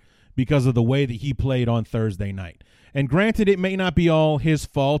another because of the way that he played on Thursday night. And granted, it may not be all his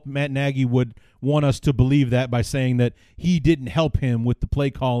fault. Matt Nagy would want us to believe that by saying that he didn't help him with the play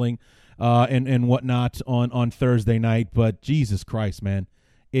calling and whatnot on Thursday night. But Jesus Christ, man,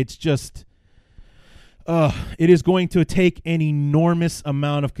 it's just it is going to take an enormous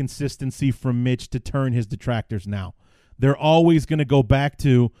amount of consistency from Mitch to turn his detractors now. They're always going to go back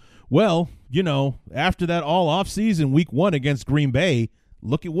to, well, after that all offseason week 1 against Green Bay,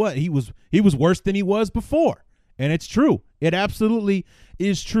 look at what he was worse than he was before. And it's true. It absolutely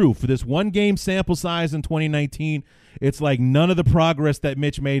is true. For this one game sample size in 2019, it's like none of the progress that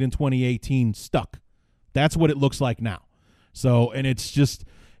Mitch made in 2018 stuck. That's what it looks like now. So, and it's just,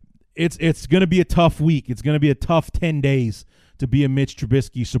 it's going to be a tough week. It's going to be a tough 10 days to be a Mitch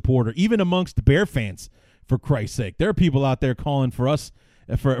Trubisky supporter, even amongst the Bear fans, for Christ's sake. There are people out there calling for us,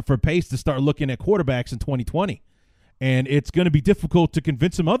 for Pace to start looking at quarterbacks in 2020. And it's going to be difficult to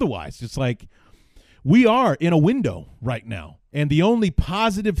convince him otherwise. It's like we are in a window right now. And the only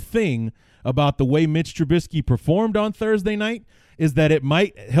positive thing about the way Mitch Trubisky performed on Thursday night is that it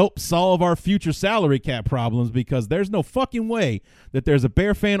might help solve our future salary cap problems, because there's no fucking way that there's a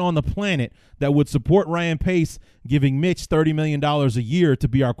Bear fan on the planet that would support Ryan Pace giving Mitch $30 million a year to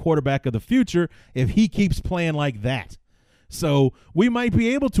be our quarterback of the future if he keeps playing like that. So we might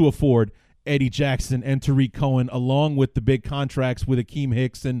be able to afford Eddie Jackson and Tariq Cohen, along with the big contracts with Akeem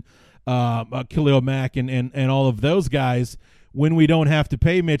Hicks and Khalil Mack and all of those guys, when we don't have to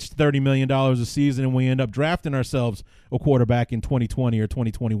pay Mitch $30 million a season and we end up drafting ourselves a quarterback in 2020 or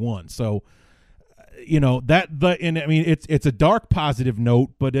 2021. So, it's a dark positive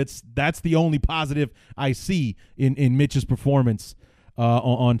note, but that's the only positive I see in Mitch's performance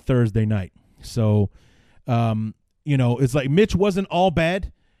on Thursday night. So, it's like Mitch wasn't all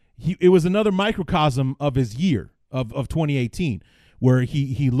bad. It was another microcosm of his year of 2018, where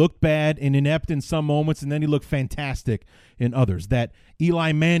he looked bad and inept in some moments, and then he looked fantastic in others. That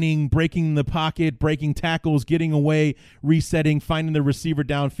Eli Manning breaking the pocket, breaking tackles, getting away, resetting, finding the receiver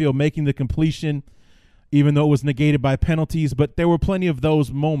downfield, making the completion, even though it was negated by penalties. But there were plenty of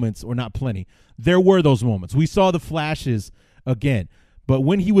those moments, or not plenty. There were those moments. We saw the flashes again. But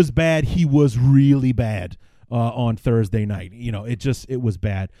when he was bad, he was really bad. On Thursday night, it was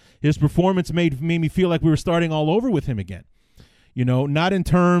bad. His performance made me feel like we were starting all over with him again. not in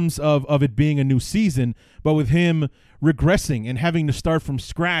terms of it being a new season, but with him regressing and having to start from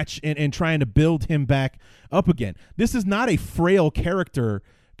scratch and trying to build him back up again. This is not a frail character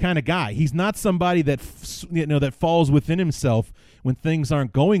kind of guy. He's not somebody that that falls within himself when things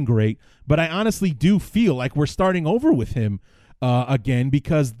aren't going great. But I honestly do feel like we're starting over with him again,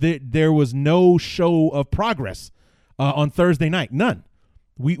 because there was no show of progress on Thursday night. None.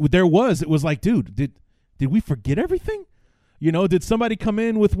 It was like, dude, did we forget everything? Did somebody come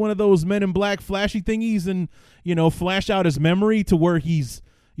in with one of those Men in Black flashy thingies and, flash out his memory to where he's,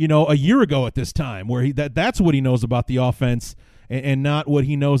 a year ago at this time, where that's what he knows about the offense and not what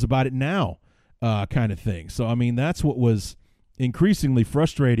he knows about it now, kind of thing. So, I mean, that's what was increasingly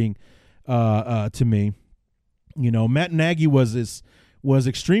frustrating to me. Matt Nagy was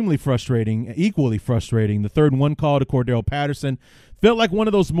extremely frustrating, equally frustrating. The 3rd and 1 call to Cordell Patterson felt like one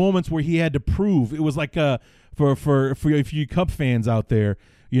of those moments where he had to prove. It was like for if you Cub fans out there,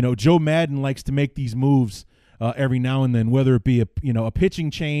 Joe Madden likes to make these moves every now and then, whether it be a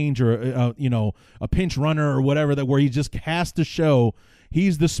pitching change or a pinch runner or whatever, that where he just has to show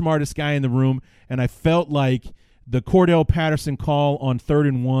he's the smartest guy in the room. And I felt like the Cordell Patterson call on 3rd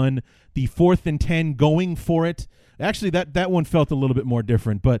and 1, the 4th and 10 going for it. Actually, that one felt a little bit more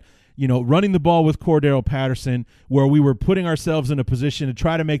different, but running the ball with Cordell Patterson, where we were putting ourselves in a position to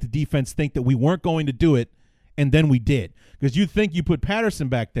try to make the defense think that we weren't going to do it, and then we did. Because you think you put Patterson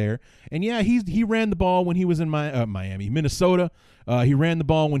back there, and yeah, he ran the ball when he was in Minnesota. He ran the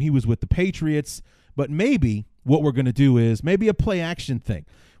ball when he was with the Patriots. But maybe what we're going to do is maybe a play action thing.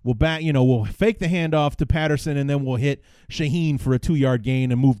 We'll fake the handoff to Patterson, and then we'll hit Shaheen for a 2-yard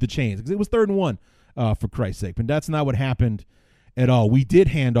gain and move the chains. Because it was 3rd and 1, for Christ's sake. But that's not what happened at all. We did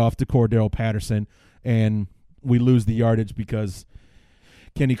hand off to Cordell Patterson, and we lose the yardage because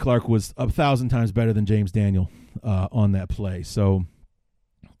Kenny Clark was 1,000 times better than James Daniel on that play. So,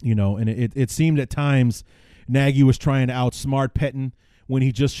 and it seemed at times Nagy was trying to outsmart Pettin when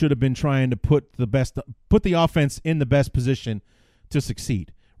he just should have been trying to put the offense in the best position to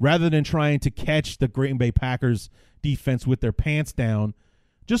succeed, rather than trying to catch the Green Bay Packers defense with their pants down.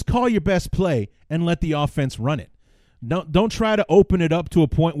 Just call your best play and let the offense run it. Don't try to open it up to a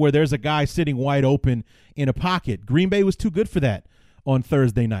point where there's a guy sitting wide open in a pocket. Green Bay was too good for that on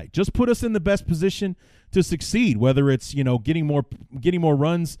Thursday night. Just put us in the best position to succeed, whether it's, getting more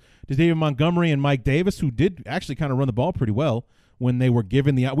runs to David Montgomery and Mike Davis, who did actually kind of run the ball pretty well when they were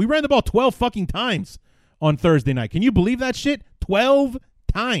given we ran the ball 12 fucking times on Thursday night. Can you believe that shit? 12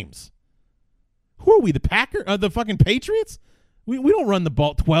 times. Who are we, the fucking Patriots? We don't run the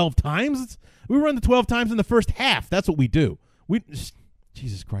ball 12 times. We run the 12 times in the first half. That's what we do.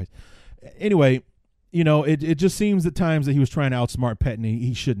 Jesus Christ. Anyway, it just seems at times that he was trying to outsmart Pettin.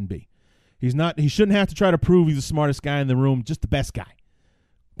 He shouldn't be. He shouldn't have to try to prove he's the smartest guy in the room, just the best guy.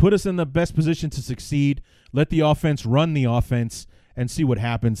 Put us in the best position to succeed. Let the offense run the offense and see what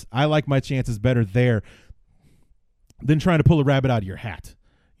happens. I like my chances better there than trying to pull a rabbit out of your hat.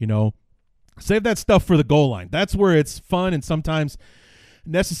 Save that stuff for the goal line. That's where it's fun and sometimes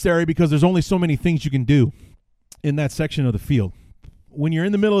necessary, because there's only so many things you can do in that section of the field. When you're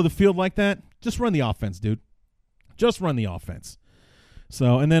in the middle of the field like that, just run the offense, dude. Just run the offense.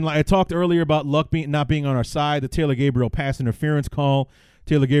 So, and then like I talked earlier about luck not being on our side, the Taylor Gabriel pass interference call,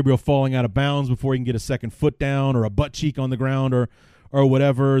 Taylor Gabriel falling out of bounds before he can get a second foot down or a butt cheek on the ground or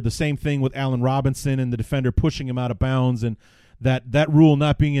whatever. The same thing with Allen Robinson and the defender pushing him out of bounds, and that rule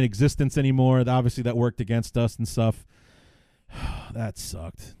not being in existence anymore. Obviously that worked against us and stuff. That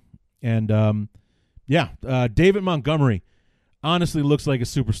sucked. And David Montgomery honestly looks like a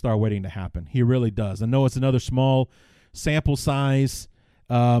superstar waiting to happen. He really does. I know it's another small sample size,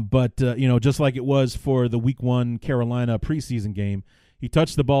 but just like it was for the Week 1 Carolina preseason game, he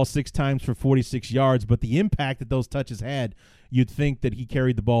touched the ball 6 times for 46 yards, but the impact that those touches had, you'd think that he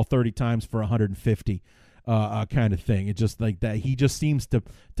carried the ball 30 times for 150 kind of thing. It just like that. He just seems to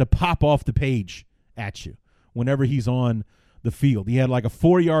pop off the page at you whenever he's on the field. He had like a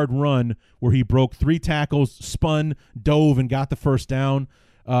 4-yard run where he broke 3 tackles, spun, dove, and got the first down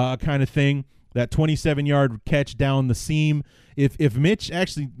kind of thing. That 27-yard catch down the seam. If Mitch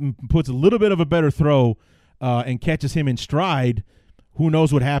actually puts a little bit of a better throw and catches him in stride, who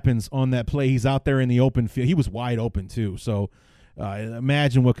knows what happens on that play. He's out there in the open field. He was wide open too. So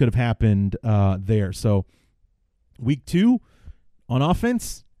imagine what could have happened there. So Week 2 on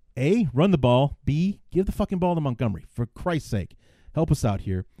offense, A, run the ball. B, give the fucking ball to Montgomery. For Christ's sake, help us out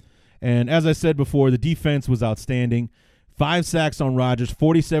here. And as I said before, the defense was outstanding. 5 sacks on Rodgers,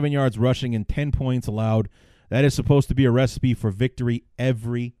 47 yards rushing, and 10 points allowed. That is supposed to be a recipe for victory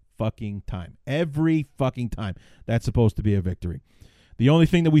every fucking time. Every fucking time. That's supposed to be a victory. The only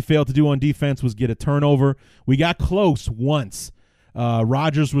thing that we failed to do on defense was get a turnover. We got close once.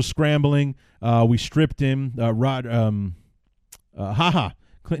 Rodgers was scrambling. We stripped him.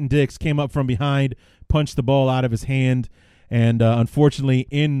 Clinton Dix came up from behind, punched the ball out of his hand, and unfortunately,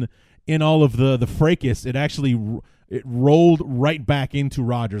 in all of the fracas, it rolled right back into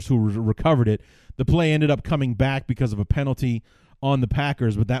Rodgers, who recovered it. The play ended up coming back because of a penalty on the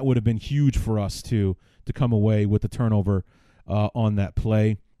Packers, but that would have been huge for us to come away with the turnover on that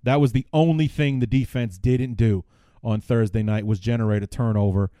play. That was the only thing the defense didn't do on Thursday night, was generate a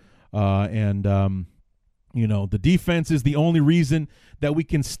turnover. The defense is the only reason that we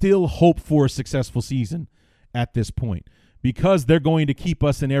can still hope for a successful season at this point, because they're going to keep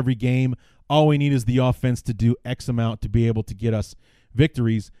us in every game. All we need is the offense to do X amount to be able to get us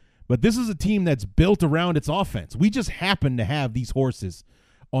victories. But this is a team that's built around its offense. We just happen to have these horses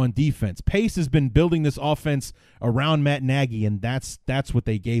on defense. Pace has been building this offense around Matt Nagy, and that's what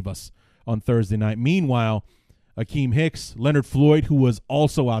they gave us on Thursday night. Meanwhile, Akeem Hicks, Leonard Floyd, who was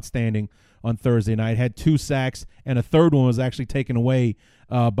also outstanding on Thursday night, had 2 sacks, and a third one was actually taken away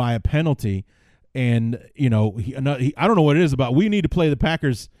by a penalty. And, I don't know what it is about. We need to play the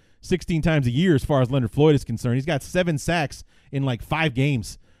Packers 16 times a year as far as Leonard Floyd is concerned. He's got 7 sacks in like 5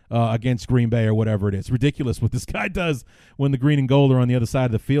 games against Green Bay or whatever it is. Ridiculous what this guy does when the green and gold are on the other side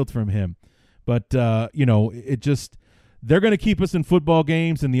of the field from him. But, they're going to keep us in football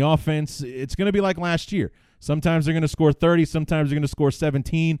games, and the offense, it's going to be like last year. Sometimes they're going to score 30, sometimes they're going to score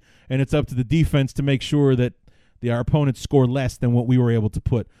 17, and it's up to the defense to make sure that our opponents score less than what we were able to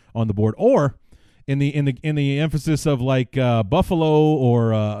put on the board. Or in the emphasis of like Buffalo or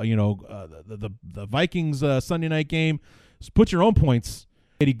the Vikings Sunday night game, put your own points.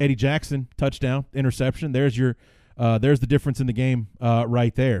 Eddie Jackson, touchdown, interception. There's the difference in the game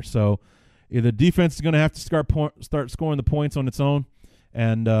right there. So the defense is going to have to start scoring the points on its own,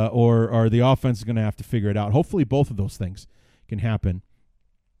 and or the offense is going to have to figure it out. Hopefully both of those things can happen.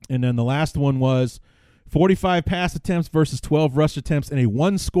 And then the last one was 45 pass attempts versus 12 rush attempts in a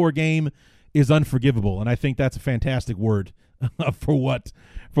 1-score game is unforgivable, and I think that's a fantastic word for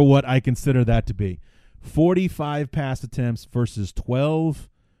what I consider that to be. 45 pass attempts versus 12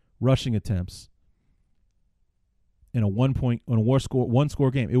 rushing attempts in a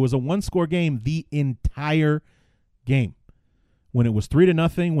one-score game. It was a 1-score game the entire game. When it was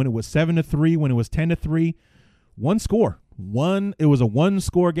 3-0, when it was 7-3, when it was 10-3, 1 score. It was a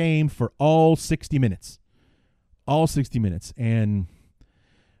 1-score game for all 60 minutes. All 60 minutes. And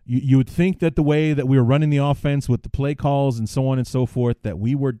you would think that the way that we were running the offense with the play calls and so on and so forth, that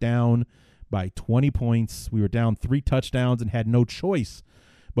we were down by 20 points. We were down 3 touchdowns and had no choice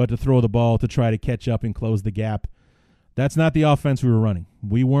but to throw the ball to try to catch up and close the gap. That's not the offense we were running.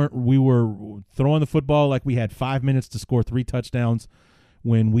 We were throwing the football like we had 5 minutes to score 3 touchdowns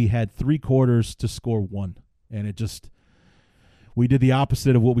when we had 3 quarters to score 1. And we did the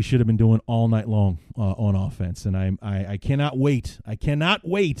opposite of what we should have been doing all night long on offense. And I cannot wait. I cannot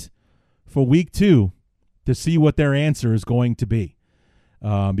wait for week 2 to see what their answer is going to be.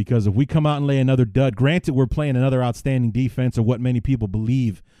 Because if we come out and lay another dud, granted we're playing another outstanding defense, or what many people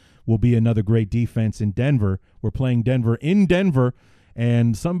believe will be another great defense in Denver. We're playing Denver in Denver,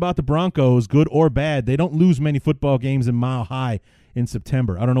 and something about the Broncos, good or bad, they don't lose many football games in Mile High in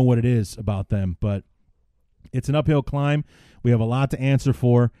September. I don't know what it is about them, but it's an uphill climb. We have a lot to answer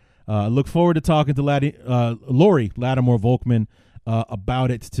for. Look forward to talking to Lori Lattimore-Volkman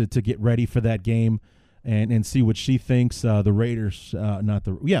about it to get ready for that game and see what she thinks. The Raiders,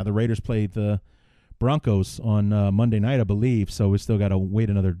 the Raiders played the Broncos on Monday night, I believe, so we still got to wait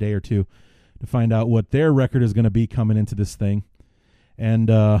another day or two to find out what their record is going to be coming into this thing. And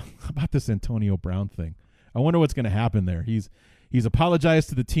how about this Antonio Brown thing? I wonder what's going to happen there. He's apologized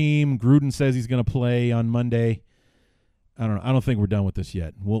to the team. Gruden says he's going to play on Monday. I don't know. I don't think we're done with this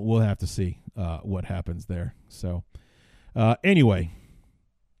yet. We'll have to see what happens there. So anyway,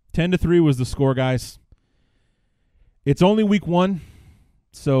 10-3 was the score, guys. It's only week 1,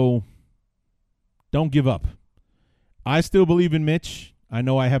 so don't give up. I still believe in Mitch. I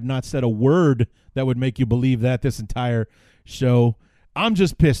know I have not said a word that would make you believe that this entire show. I'm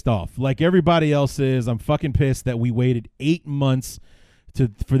just pissed off. Like everybody else is, I'm fucking pissed that we waited 8 months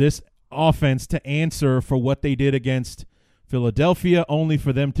for this offense to answer for what they did against Philadelphia, only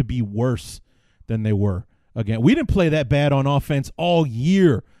for them to be worse than they were. Again, we didn't play that bad on offense all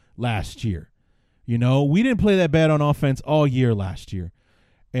year last year. We didn't play that bad on offense all year last year.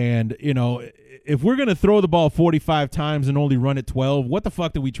 And, if we're going to throw the ball 45 times and only run it 12, what the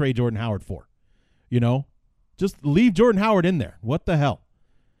fuck did we trade Jordan Howard for? Just leave Jordan Howard in there. What the hell?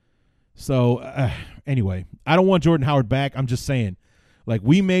 So anyway, I don't want Jordan Howard back. I'm just saying, like,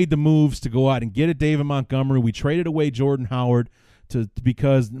 we made the moves to go out and get a David Montgomery. We traded away Jordan Howard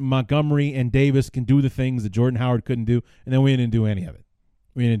because Montgomery and Davis can do the things that Jordan Howard couldn't do, and then we didn't do any of it.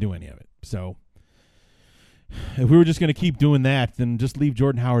 So if we were just going to keep doing that, then just leave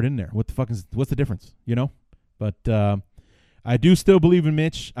Jordan Howard in there. What's the difference, you know? But I do still believe in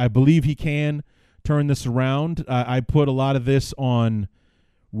Mitch. I believe he can turn this around. I put a lot of this on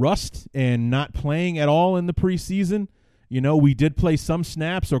rust and not playing at all in the preseason. You know, we did play some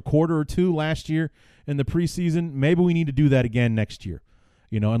snaps or quarter or two last year in the preseason. Maybe we need to do that again next year.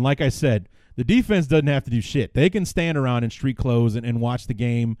 You know, and like I said, the defense doesn't have to do shit. They can stand around in street clothes and watch the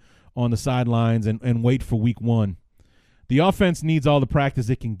game on the sidelines and wait for week one. The offense needs all the practice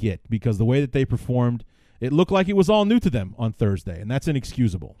it can get because the way that they performed, it looked like it was all new to them on Thursday, and that's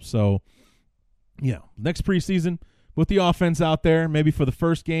inexcusable. So, you know, next preseason, put the offense out there, maybe for the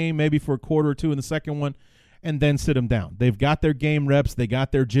first game, maybe for a quarter or two in the second one, and then sit them down. They've got their game reps. They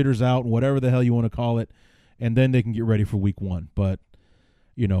got their jitters out, whatever the hell you want to call it, and then they can get ready for week one. But,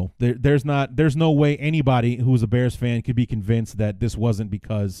 you know, there's no way anybody who's a Bears fan could be convinced that this wasn't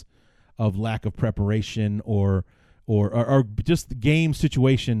because of lack of preparation or just game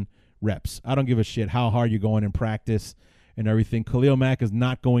situation reps. I don't give a shit how hard you're going in practice and everything. Khalil Mack is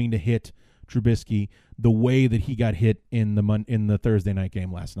not going to hit Trubisky the way that he got hit in the Thursday night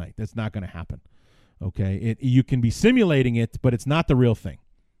game last night. That's not going to happen. Okay, you can be simulating it, but it's not the real thing.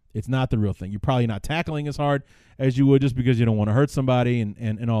 It's not the real thing. You're probably not tackling as hard as you would just because you don't want to hurt somebody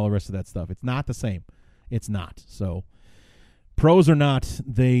and all the rest of that stuff. It's not the same. It's not. So pros or not,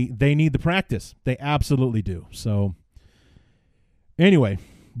 they need the practice. They absolutely do. So anyway,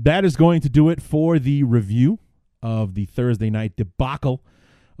 that is going to do it for the review of the Thursday night debacle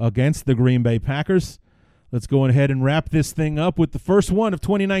against the Green Bay Packers. Let's go ahead and wrap this thing up with the first one of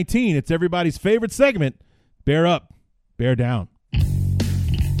 2019. It's everybody's favorite segment, Bear Up, Bear Down.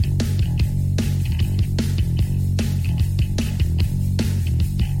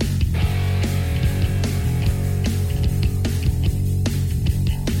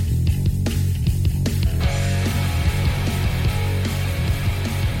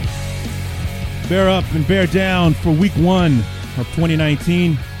 Bear up and bear down for week one of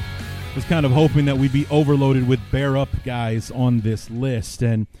 2019. Was kind of hoping that we'd be overloaded with bear up guys on this list.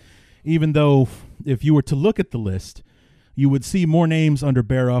 And even though if you were to look at the list, you would see more names under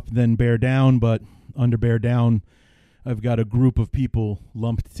bear up than bear down. But under bear down, I've got a group of people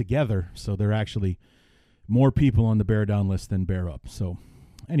lumped together. So there are actually more people on the bear down list than bear up. So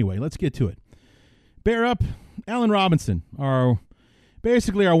anyway, let's get to it. Bear up, Allen Robinson,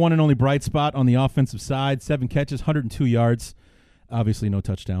 basically our one and only bright spot on the offensive side. 7 catches, 102 yards. Obviously no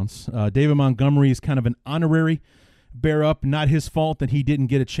touchdowns. David Montgomery is kind of an honorary bear up. Not his fault that he didn't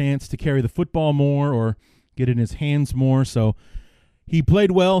get a chance to carry the football more or get in his hands more. So he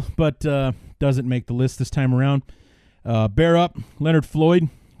played well, but doesn't make the list this time around. Bear up, Leonard Floyd,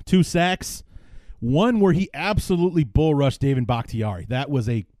 2 sacks. One where he absolutely bull rushed David Bakhtiari. That was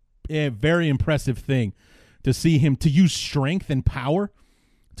a very impressive thing to see him to use strength and power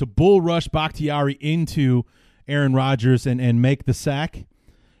to bull rush Bakhtiari into Aaron Rodgers and make the sack.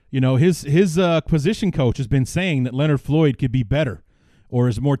 You know, his position coach has been saying that Leonard Floyd could be better or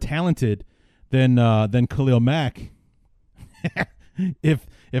is more talented than Khalil Mack. If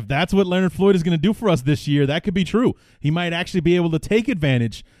that's what Leonard Floyd is going to do for us this year, that could be true. He might actually be able to take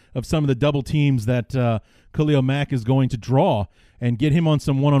advantage of some of the double teams that Khalil Mack is going to draw and get him on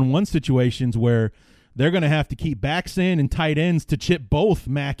some one-on-one situations where they're going to have to keep backs in and tight ends to chip both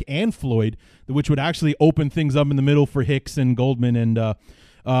Mack and Floyd, which would actually open things up in the middle for Hicks and Goldman. And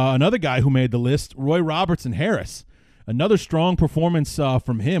another guy who made the list, Roy Robertson-Harris. Another strong performance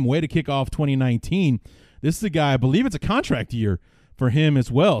from him. Way to kick off 2019. This is a guy, I believe it's a contract year for him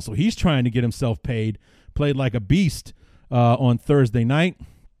as well. So he's trying to get himself paid. Played like a beast on Thursday night.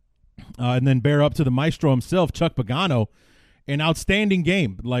 And then bear up to the maestro himself, Chuck Pagano. An outstanding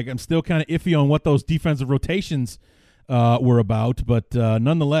game. Like, I'm still kind of iffy on what those defensive rotations were about, but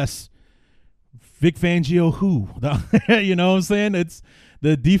nonetheless, Vic Fangio, who? You know what I'm saying? It's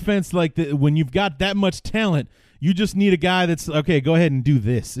the defense, like, when you've got that much talent, you just need a guy that's, okay, go ahead and do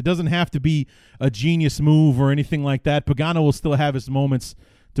this. It doesn't have to be a genius move or anything like that. Pagano will still have his moments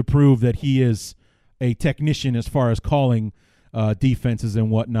to prove that he is a technician as far as calling defenses and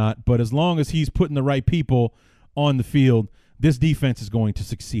whatnot, but as long as he's putting the right people on the field, this defense is going to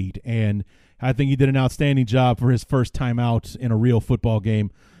succeed, and I think he did an outstanding job for his first time out in a real football game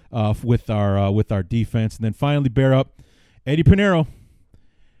with our defense. And then finally, bear up, Eddie Pinheiro.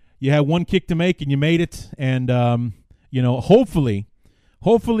 You had one kick to make, and you made it. And you know, hopefully,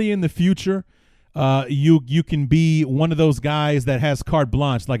 hopefully in the future, you can be one of those guys that has carte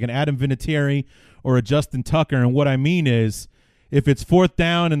blanche, like an Adam Vinatieri or a Justin Tucker. And what I mean is, if it's fourth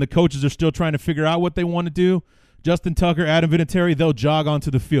down and the coaches are still trying to figure out what they want to do, Justin Tucker, Adam Vinatieri, they'll jog onto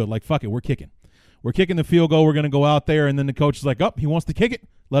the field. Like, fuck it, we're kicking. We're kicking the field goal. We're going to go out there. And then the coach is like, oh, he wants to kick it.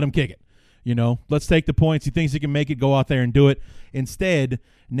 Let him kick it. You know, let's take the points. He thinks he can make it. Go out there and do it. Instead,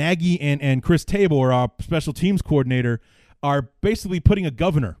 Nagy and Chris Tabor, our special teams coordinator, are basically putting a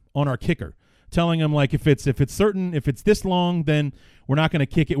governor on our kicker, telling him, like, if it's this long, then we're not going to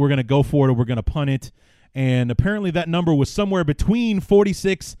kick it. We're going to go for it, or we're going to punt it. And apparently that number was somewhere between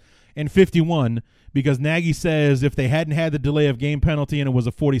 46 and 51, because Nagy says if they hadn't had the delay of game penalty and it was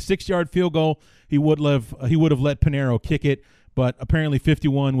a 46-yard field goal, he would have let Pinheiro kick it. But apparently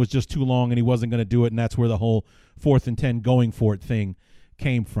 51 was just too long and he wasn't going to do it, and that's where the whole 4th and 10 going for it thing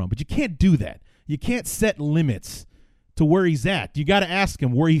came from. But you can't do that. You can't set limits to where he's at. You got to ask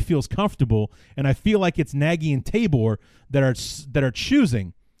him where he feels comfortable, and I feel like it's Nagy and Tabor that are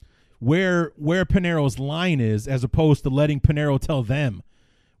choosing where Pinheiro's line is, as opposed to letting Pinheiro tell them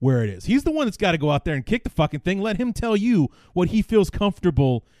where it is. He's the one that's got to go out there and kick the fucking thing. Let him tell you what he feels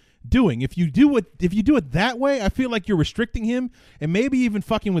comfortable doing. If you do it that way, I feel like you're restricting him and maybe even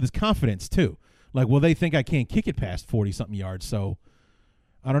fucking with his confidence too. Like, well, they think I can't kick it past 40-something yards, so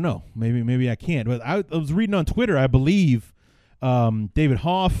I don't know. Maybe I can't. But I was reading on Twitter, I believe David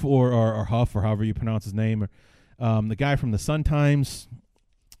Hoff or Huff, or however you pronounce his name, or the guy from the Sun-Times,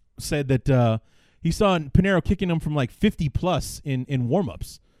 said that he saw Pinheiro kicking him from like 50+ in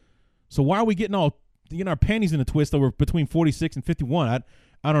warm-ups. So why are we getting our panties in a twist over between 46 and 51?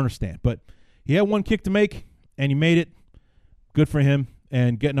 I don't understand. But he had one kick to make, and he made it. Good for him,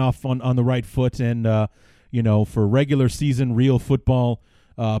 and getting off on the right foot. And, for regular season, real football,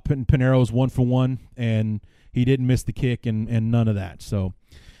 Pinheiro's 1 for 1, and he didn't miss the kick and none of that. So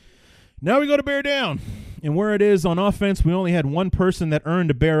now we go to Bear Down. And where it is on offense, we only had one person that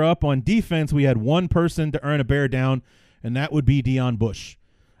earned a Bear up. On defense, we had one person to earn a Bear down, and that would be Deion Bush.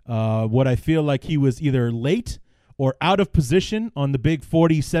 What I feel like he was either late or out of position on the big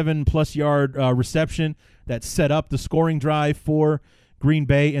 47+ yard reception that set up the scoring drive for Green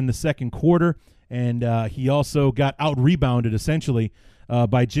Bay in the second quarter. And he also got out-rebounded, essentially,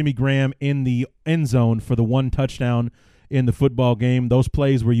 by Jimmy Graham in the end zone for the one touchdown in the football game. Those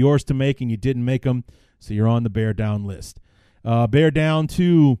plays were yours to make, and you didn't make them, so you're on the Bear Down list. Bear Down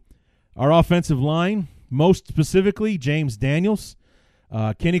to our offensive line, most specifically James Daniels.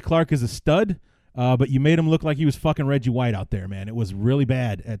 Kenny Clark is a stud, but you made him look like he was fucking Reggie White out there, man. It was really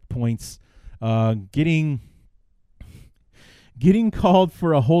bad at points. Getting called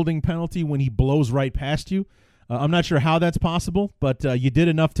for a holding penalty when he blows right past you. I'm not sure how that's possible, but you did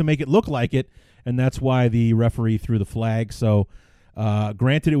enough to make it look like it, and that's why the referee threw the flag. So,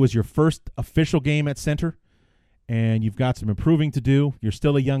 granted, it was your first official game at center, and you've got some improving to do. You're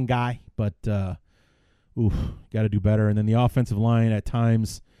still a young guy, but got to do better. And then the offensive line at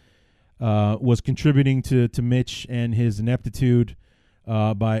times was contributing to Mitch and his ineptitude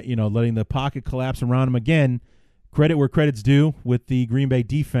by letting the pocket collapse around him again. Credit where credit's due with the Green Bay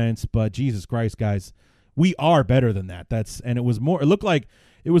defense, but Jesus Christ, guys, we are better than that. It looked like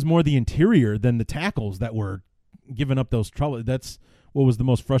it was more the interior than the tackles that were giving up those trouble. That's what was the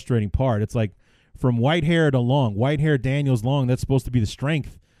most frustrating part. It's like from Whitehair to Long, Whitehair, Daniels, Long, that's supposed to be the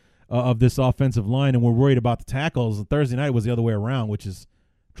strength of this offensive line, and we're worried about the tackles. Thursday night was the other way around, which is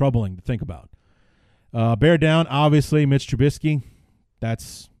troubling to think about. Bear down, obviously, Mitch Trubisky.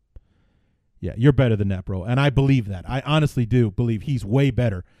 You're better than that, bro. And I believe that. I honestly do believe he's way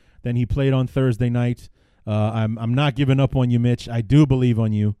better than he played on Thursday night. I'm not giving up on you, Mitch. I do believe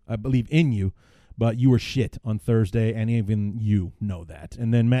on you. I believe in you, but you were shit on Thursday, and even you know that.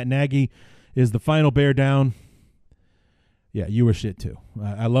 And then Matt Nagy is the final Bear down. Yeah, you were shit too.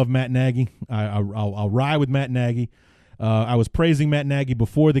 I love Matt Nagy. I'll ride with Matt Nagy. I was praising Matt Nagy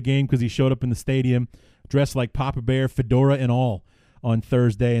before the game because he showed up in the stadium dressed like Papa Bear, fedora and all, on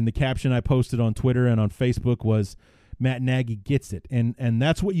Thursday. And the caption I posted on Twitter and on Facebook was, Matt Nagy gets it. And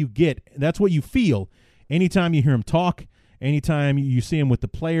that's what you get. That's what you feel anytime you hear him talk, anytime you see him with the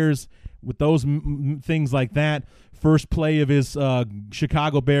players, with those things like that. First play of his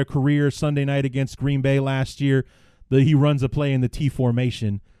Chicago Bear career, Sunday night against Green Bay last year, he runs a play in the T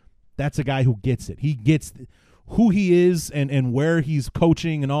formation. That's a guy who gets it. He gets who he is and where he's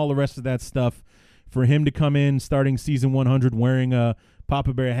coaching and all the rest of that stuff. For him to come in starting season 100 wearing a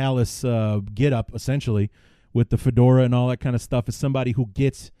Papa Bear Hallis get-up, essentially, with the fedora and all that kind of stuff, is somebody who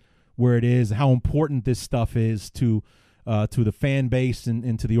gets where it is, how important this stuff is to the fan base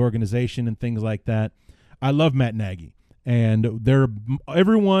and to the organization and things like that. I love Matt Nagy. And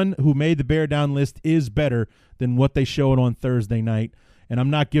everyone who made the Bear Down list is better than what they showed on Thursday night. And I'm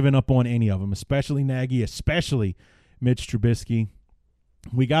not giving up on any of them, especially Nagy, especially Mitch Trubisky.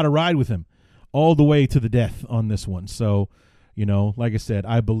 We got to ride with him all the way to the death on this one. So, like I said,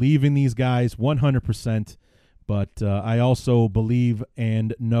 I believe in these guys 100%, but I also believe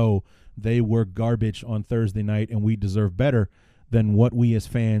and know they were garbage on Thursday night, and we deserve better than what we as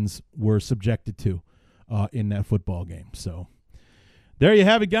fans were subjected to in that football game. So there you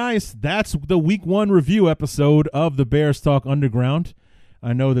have it, guys. That's the Week 1 review episode of the Bears Talk Underground.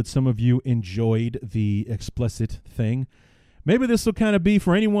 I know that some of you enjoyed the explicit thing. Maybe this will kind of be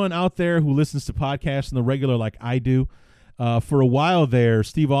for anyone out there who listens to podcasts on the regular like I do. For a while there,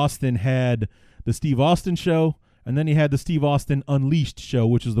 Steve Austin had the Steve Austin Show, and then he had the Steve Austin Unleashed Show,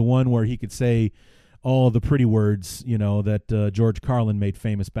 which is the one where he could say all the pretty words, that George Carlin made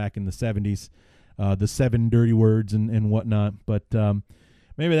famous back in the 70s, the 7 dirty words and whatnot. But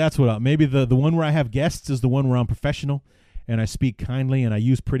maybe that's maybe the one where I have guests is the one where I'm professional and I speak kindly and I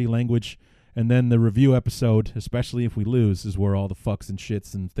use pretty language. And then the review episode, especially if we lose, is where all the fucks and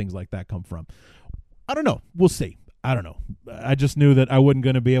shits and things like that come from. I don't know. We'll see. I don't know. I just knew that I wasn't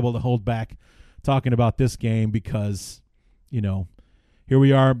going to be able to hold back talking about this game because, here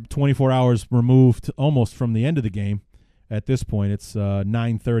we are 24 hours removed almost from the end of the game. At this point, it's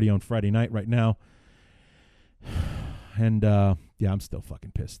 9:30 on Friday night right now. And, I'm still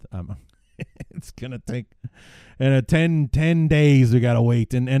fucking pissed. It's going to take 10 days we got to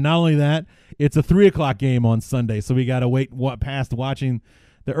wait. And not only that, it's a 3 o'clock game on Sunday, so we got to wait past watching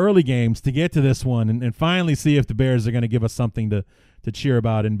the early games to get to this one and finally see if the Bears are going to give us something to cheer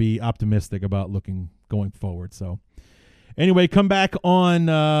about and be optimistic about going forward. So anyway, come back on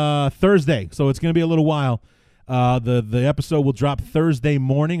Thursday. So it's going to be a little while. The episode will drop Thursday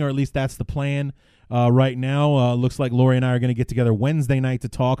morning, or at least that's the plan right now. Looks like Lori and I are going to get together Wednesday night to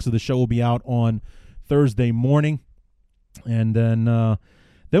talk, so the show will be out on Thursday morning. And then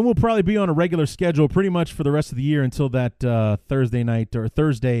we'll probably be on a regular schedule pretty much for the rest of the year until that Thursday night or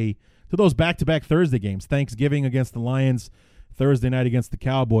Thursday, to those back-to-back Thursday games. Thanksgiving against the Lions, Thursday night against the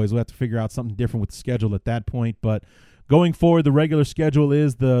Cowboys. We'll have to figure out something different with the schedule at that point. But going forward, the regular schedule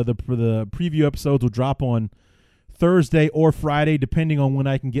is the preview episodes will drop on Thursday or Friday, depending on when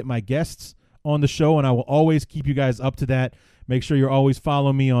I can get my guests on the show, and I will always keep you guys up to that. Make sure you're always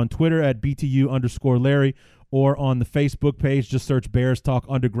following me on Twitter at BTU_Larry, or on the Facebook page. Just search Bears Talk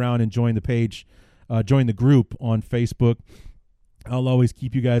Underground and join the page, join the group on Facebook. I'll always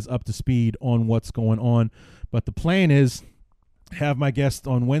keep you guys up to speed on what's going on. But the plan is have my guest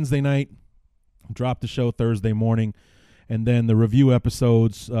on Wednesday night, drop the show Thursday morning, and then the review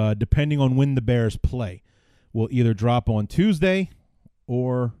episodes, depending on when the Bears play, will either drop on Tuesday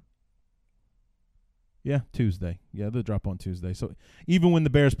or Tuesday. Yeah, they'll drop on Tuesday. So even when the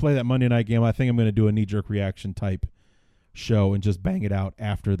Bears play that Monday night game, I think I'm going to do a knee-jerk reaction type show and just bang it out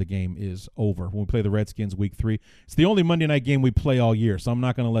after the game is over. When we play the Redskins week 3, it's the only Monday night game we play all year, so I'm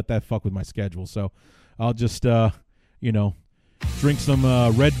not going to let that fuck with my schedule. So I'll just, drink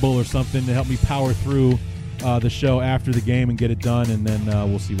some Red Bull or something to help me power through the show after the game and get it done, and then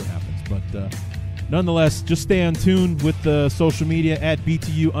we'll see what happens. But nonetheless, just stay on tune with the social media at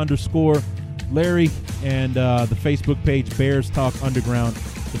BTU_Larry and the Facebook page, Bears Talk Underground,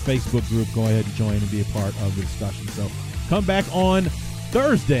 the Facebook group. Go ahead and join and be a part of the discussion. So come back on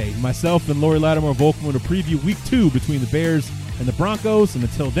Thursday. Myself and Lori Lattimore of Oakland to preview Week 2 between the Bears and the Broncos. And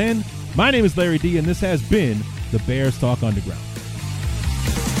until then, my name is Larry D, and this has been the Bears Talk Underground.